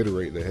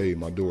reiterate that, hey,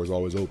 my door is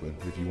always open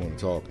if you want to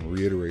talk, and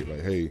reiterate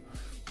like, hey,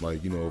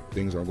 if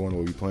things aren't going the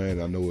way we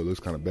planned, I know it looks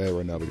kind of bad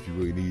right now, but if you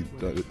really need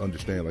to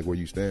understand like where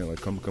you stand,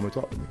 like come and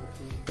talk to me,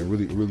 and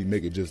really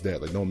make it just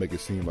that. Like, don't make it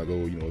seem like,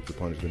 it's a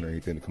punishment or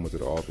anything to come into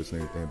the office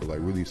and everything, but like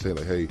really say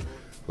like, hey,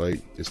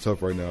 like it's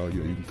tough right now.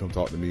 You can come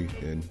talk to me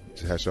and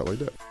just hash out like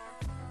that.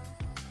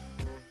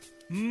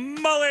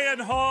 Mully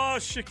and Haw,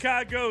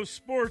 Chicago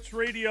Sports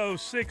Radio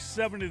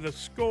 670 The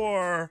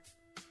Score.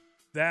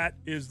 That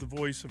is the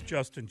voice of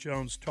Justin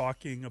Jones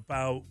talking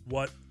about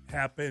what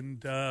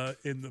happened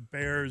in the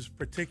Bears,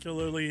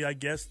 particularly, I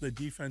guess, the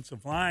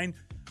defensive line,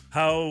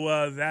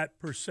 how that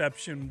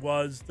perception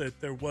was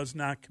that there was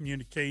not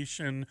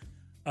communication.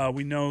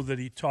 We know that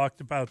he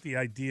talked about the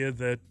idea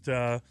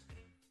that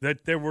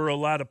there were a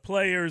lot of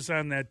players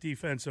on that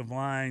defensive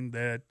line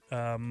that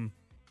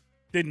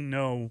didn't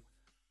know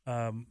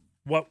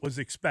what was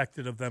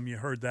expected of them. You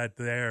heard that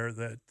there,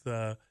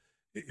 that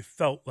it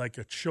felt like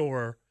a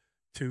chore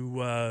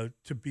to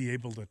be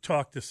able to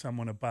talk to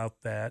someone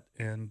about that.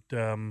 And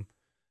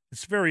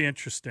it's very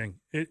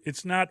interesting.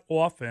 It's not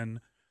often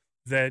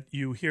that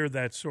you hear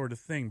that sort of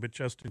thing, but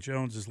Justin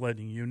Jones is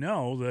letting you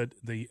know that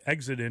the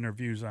exit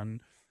interviews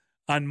on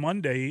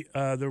Monday,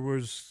 there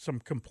was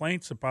some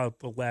complaints about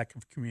the lack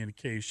of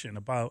communication,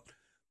 about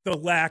the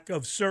lack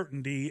of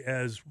certainty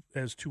as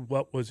to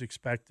what was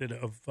expected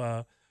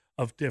of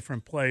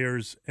different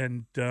players.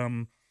 And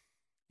they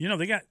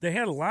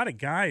had a lot of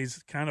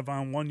guys kind of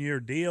on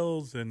 1-year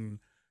deals and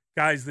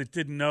guys that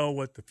didn't know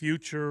what the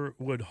future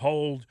would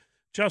hold.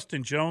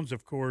 Justin Jones,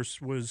 of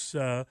course, was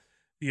a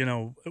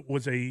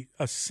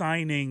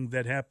signing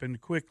that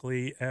happened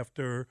quickly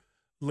after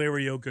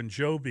Larry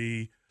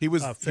Ogunjobi. He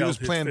was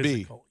Plan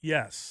B.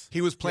 Yes,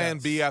 he was Plan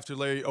B after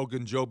Larry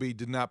Ogunjobi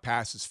did not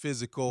pass his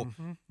physical.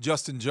 Mm-hmm.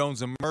 Justin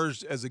Jones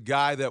emerged as a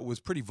guy that was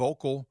pretty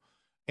vocal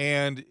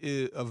and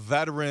a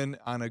veteran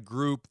on a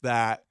group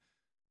that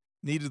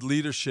needed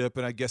leadership,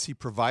 and I guess he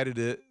provided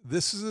it.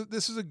 This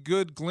is a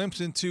good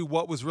glimpse into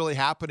what was really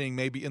happening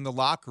maybe in the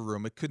locker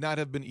room. It could not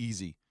have been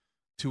easy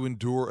to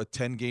endure a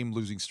 10-game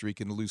losing streak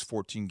and to lose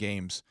 14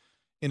 games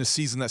in a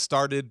season that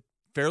started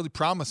fairly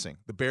promising.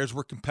 The Bears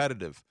were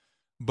competitive.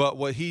 But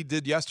what he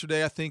did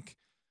yesterday, I think,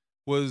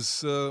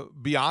 was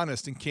be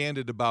honest and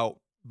candid about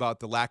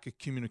the lack of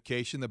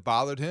communication that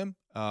bothered him.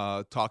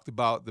 Talked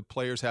about the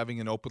players having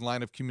an open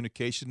line of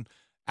communication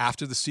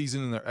after the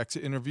season in their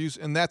exit interviews,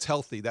 and that's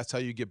healthy. That's how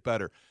you get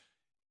better.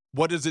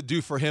 What does it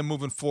do for him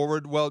moving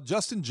forward? Well,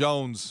 Justin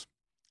Jones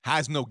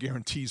has no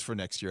guarantees for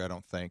next year, I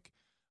don't think.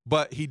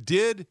 But he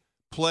did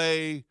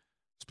play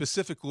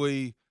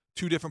specifically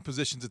 2 different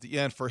positions at the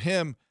end. For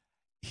him,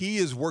 he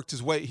has worked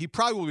his way. He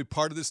probably will be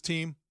part of this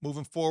team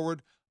moving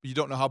forward, but you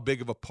don't know how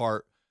big of a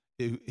part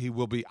he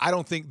will be. I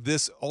don't think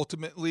this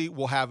ultimately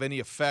will have any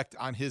effect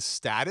on his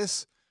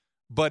status,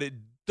 but it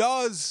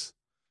does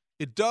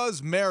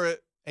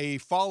merit a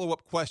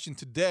follow-up question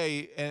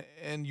today,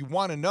 and you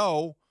want to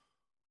know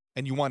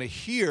and you want to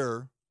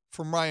hear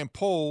from Ryan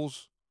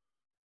Poles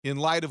in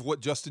light of what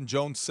Justin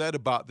Jones said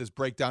about this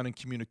breakdown in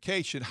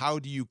communication. How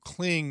do you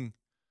cling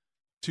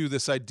to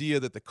this idea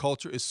that the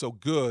culture is so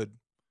good?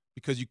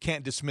 Because you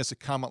can't dismiss a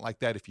comment like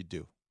that if you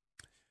do.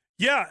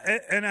 Yeah,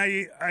 and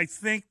I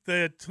think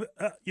that,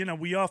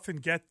 we often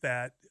get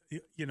that,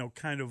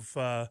 kind of,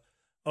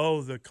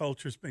 the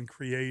culture's been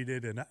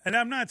created. And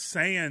I'm not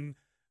saying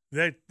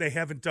that they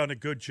haven't done a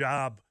good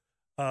job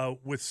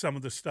with some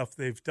of the stuff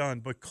they've done.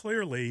 But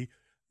clearly,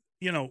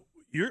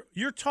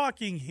 you're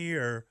talking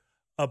here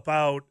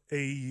about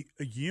a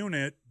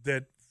unit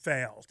that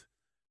failed,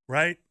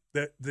 right?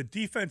 The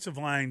defensive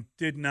line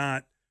did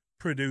not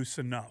produce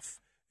enough.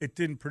 It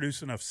didn't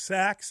produce enough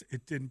sacks.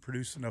 It didn't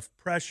produce enough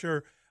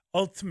pressure.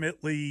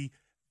 Ultimately,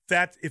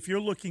 that if you're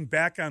looking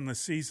back on the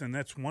season,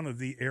 that's one of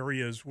the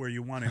areas where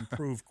you want to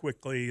improve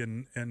quickly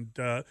and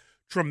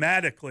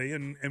dramatically.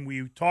 And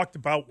we talked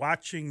about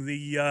watching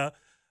the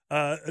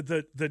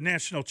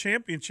national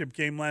championship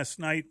game last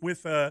night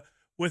with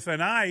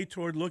an eye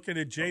toward looking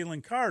at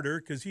Jalen Carter,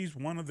 because he's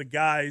one of the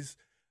guys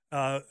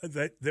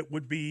that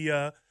would be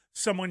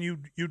someone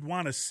you'd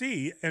want to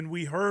see. And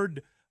we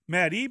heard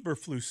Matt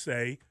Eberflus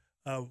say,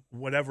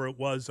 whatever it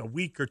was, a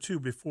week or two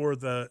before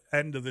the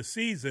end of the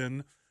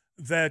season,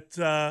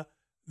 that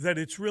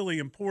it's really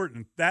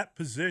important. That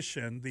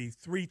position, the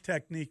three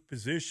technique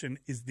position,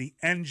 is the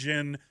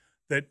engine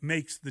that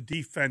makes the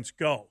defense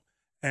go.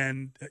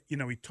 And,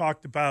 he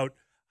talked about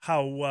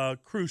how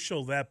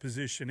crucial that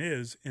position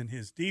is in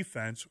his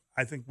defense.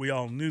 I think we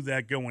all knew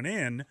that going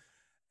in,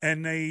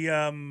 and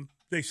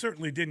they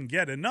certainly didn't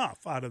get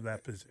enough out of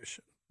that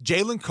position.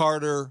 Jalen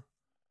Carter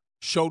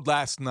showed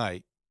last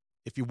night,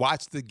 if you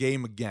watch the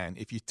game again,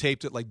 if you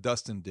taped it like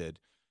Dustin did,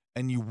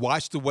 and you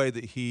watch the way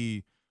that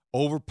he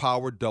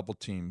overpowered double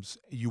teams,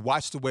 you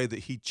watch the way that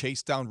he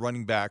chased down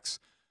running backs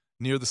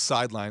near the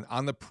sideline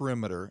on the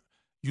perimeter,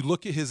 you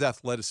look at his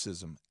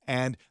athleticism,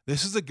 and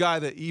this is a guy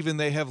that even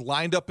they have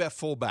lined up at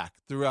fullback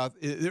throughout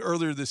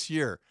earlier this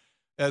year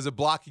as a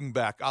blocking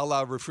back, a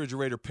la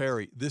Refrigerator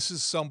Perry. This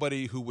is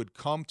somebody who would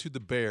come to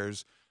the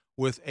Bears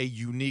with a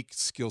unique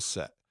skill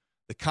set,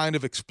 the kind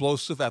of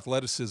explosive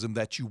athleticism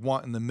that you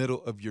want in the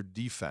middle of your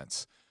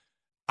defense.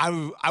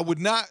 I would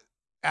not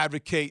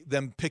advocate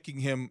them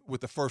picking him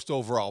with the first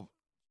overall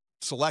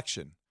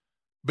selection,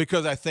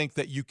 because I think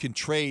that you can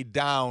trade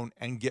down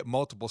and get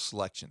multiple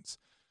selections.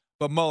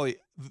 But Mully,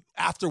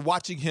 after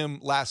watching him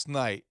last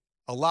night,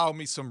 allow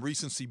me some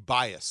recency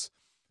bias.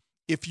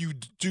 If you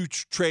do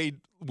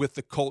trade with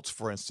the Colts,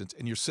 for instance,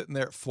 and you're sitting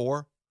there at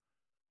 4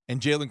 and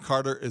Jalen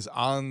Carter is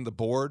on the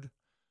board,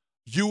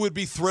 you would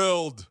be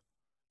thrilled.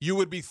 You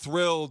would be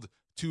thrilled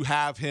to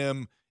have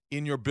him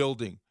in your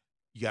building.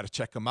 You got to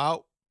check him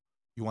out.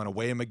 You want to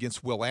weigh him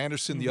against Will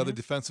Anderson, the other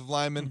defensive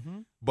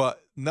lineman.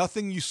 But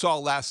nothing you saw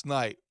last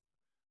night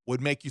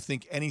would make you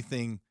think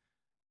anything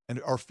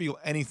or feel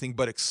anything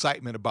but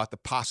excitement about the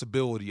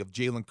possibility of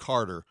Jalen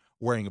Carter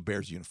wearing a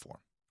Bears uniform.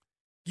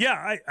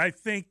 Yeah, I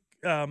think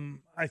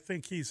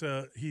he's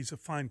a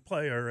fine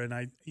player,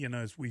 and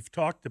as we've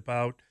talked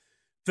about,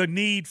 the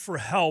need for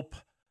help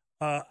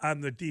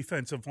on the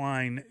defensive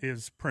line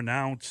is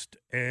pronounced,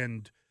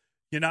 and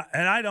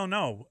I don't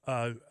know,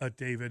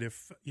 David,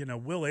 if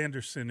Will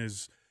Anderson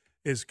is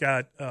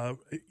got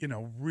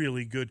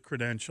really good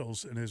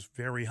credentials and is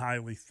very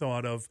highly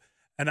thought of,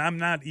 and I'm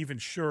not even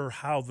sure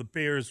how the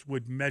Bears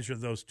would measure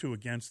those two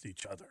against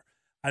each other.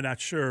 I'm not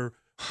sure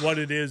what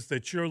it is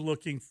that you're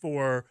looking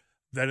for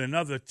that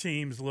another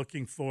team's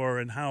looking for,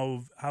 and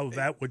how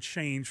that would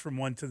change from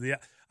one to the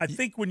other. I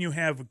think when you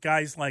have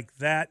guys like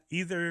that,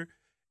 either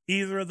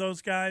of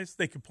those guys,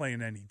 they could play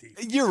in any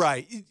defense. You're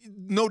right.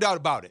 No doubt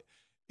about it.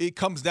 It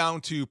comes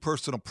down to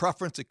personal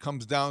preference. It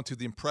comes down to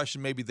the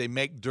impression maybe they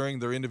make during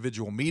their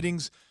individual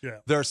meetings. Yeah.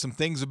 There are some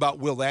things about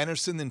Will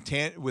Anderson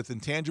with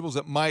intangibles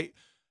that might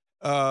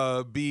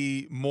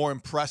be more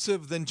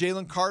impressive than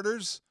Jalen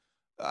Carter's.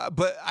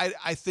 But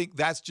I think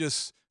that's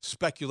just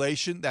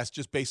speculation. That's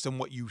just based on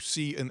what you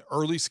see in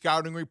early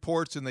scouting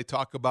reports, and they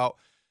talk about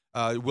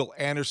Will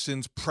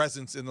Anderson's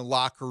presence in the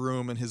locker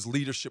room and his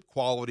leadership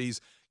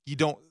qualities. You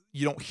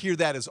don't hear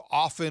that as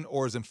often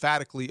or as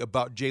emphatically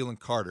about Jalen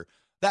Carter.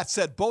 That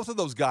said, both of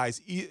those guys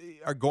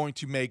are going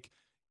to make,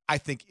 I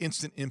think,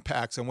 instant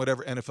impacts on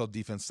whatever NFL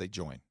defense they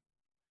join.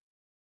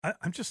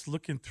 I'm just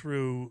looking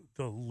through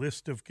the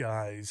list of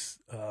guys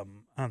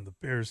on the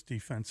Bears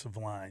defensive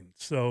line.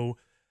 So,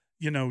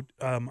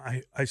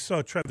 I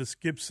saw Travis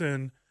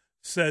Gibson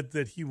said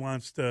that he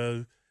wants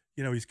to,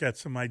 he's got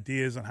some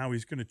ideas on how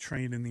he's going to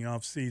train in the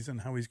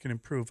offseason, how he's going to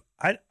improve.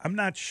 I'm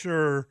not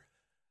sure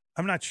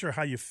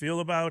how you feel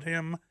about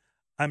him.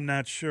 I'm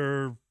not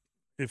sure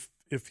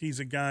if he's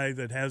a guy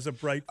that has a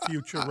bright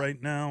future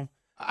right now.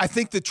 I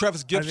think that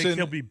Travis Gibson, I think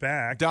he'll be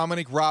back.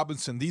 Dominic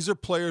Robinson, these are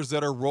players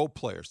that are role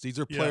players. These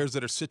are players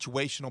that are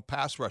situational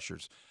pass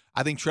rushers.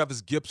 I think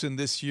Travis Gibson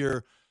this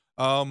year,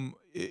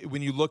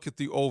 when you look at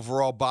the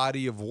overall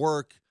body of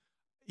work,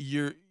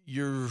 I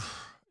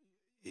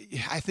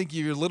think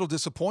you're a little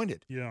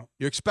disappointed. Yeah.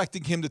 You're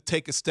expecting him to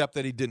take a step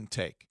that he didn't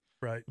take.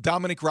 Right.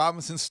 Dominic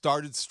Robinson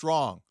started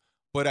strong,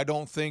 but I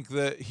don't think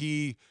that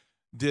he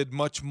did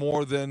much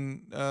more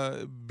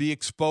than be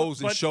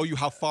exposed and show you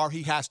how far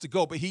he has to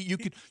go. But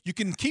you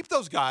can keep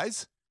those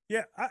guys.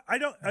 Yeah, I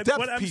don't. Depth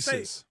what I'm pieces.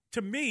 saying,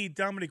 to me,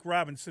 Dominic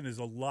Robinson is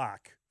a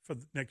lock for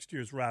next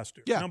year's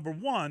roster. Yeah. Number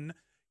one,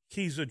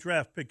 he's a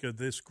draft pick of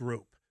this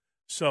group,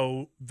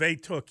 so they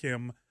took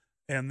him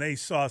and they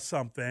saw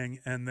something,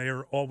 and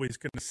they're always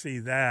going to see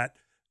that.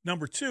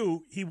 Number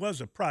two, he was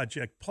a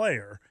project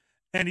player,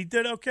 and he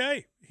did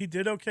okay. He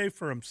did okay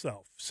for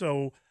himself.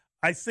 So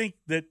I think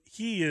that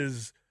he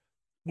is,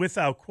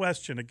 without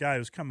question, a guy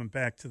who's coming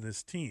back to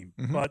this team.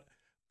 Mm-hmm.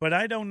 But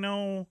I don't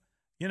know,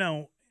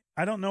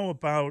 I don't know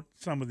about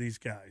some of these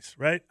guys,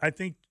 right? I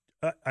think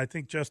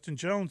Justin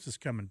Jones is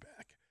coming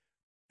back.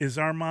 Is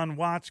Armand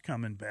Watts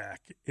coming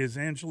back? Is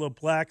Angelo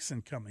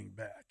Blackson coming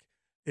back?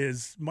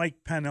 Is Mike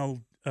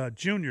Pennell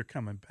Jr.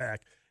 coming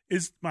back?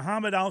 Is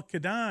Muhammad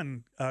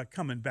Al-Qadan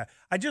coming back?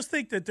 I just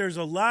think that there's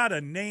a lot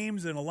of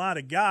names and a lot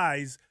of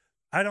guys.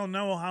 I don't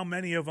know how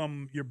many of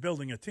them you're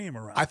building a team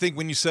around. I think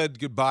when you said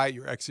goodbye at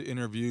your exit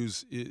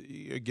interviews,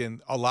 again,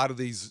 a lot of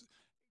these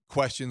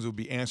questions will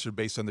be answered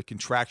based on the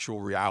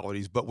contractual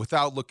realities, but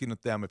without looking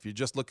at them, if you're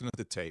just looking at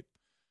the tape,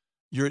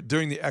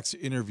 during the exit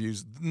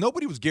interviews,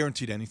 nobody was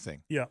guaranteed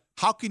anything. Yeah.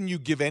 How can you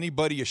give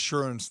anybody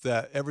assurance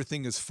that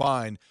everything is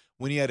fine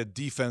when you had a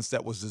defense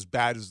that was as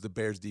bad as the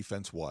Bears'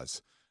 defense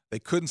was? They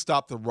couldn't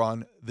stop the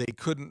run. They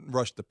couldn't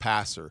rush the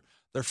passer.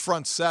 Their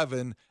front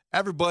seven,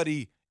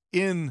 everybody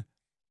in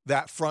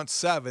that front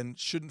seven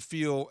shouldn't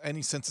feel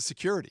any sense of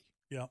security.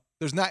 Yeah.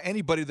 There's not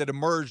anybody that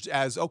emerged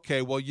as,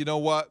 okay, well, you know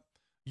what?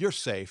 You're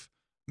safe.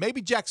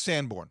 Maybe Jack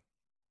Sanborn.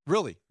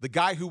 Really, the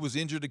guy who was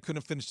injured and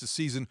couldn't finish the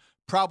season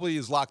probably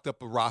is locked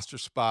up a roster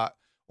spot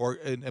or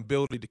an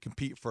ability to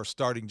compete for a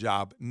starting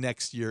job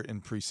next year in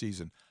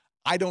preseason.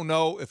 I don't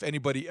know if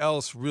anybody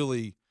else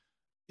really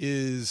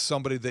is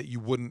somebody that you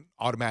wouldn't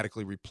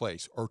automatically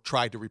replace or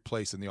try to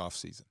replace in the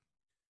offseason.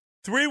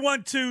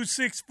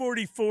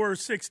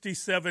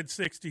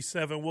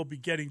 312-644-6767. We'll be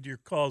getting to your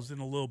calls in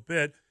a little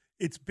bit.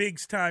 It's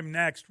Biggs time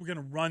next. We're going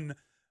to run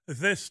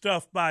this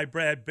stuff by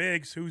Brad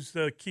Biggs, who's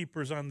the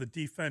keepers on the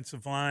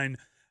defensive line.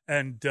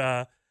 And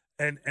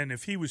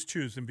if he was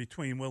choosing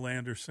between Will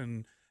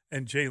Anderson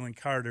and Jalen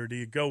Carter, do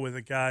you go with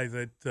a guy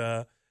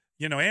that,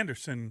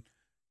 Anderson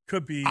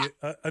could be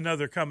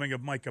another coming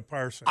of Micah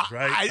Parsons,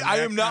 right? I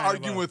am not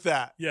arguing with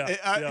that.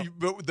 Yeah.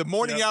 But the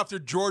morning after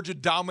Georgia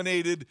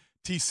dominated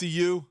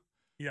TCU,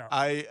 yeah,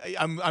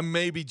 I'm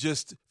maybe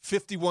just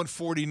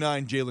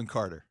 51-49 Jalen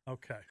Carter.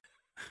 Okay.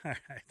 All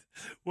right.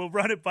 We'll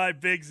run it by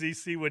Biggsy,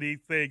 see what he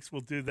thinks.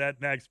 We'll do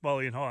that next.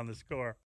 Mully and Haw on The Score.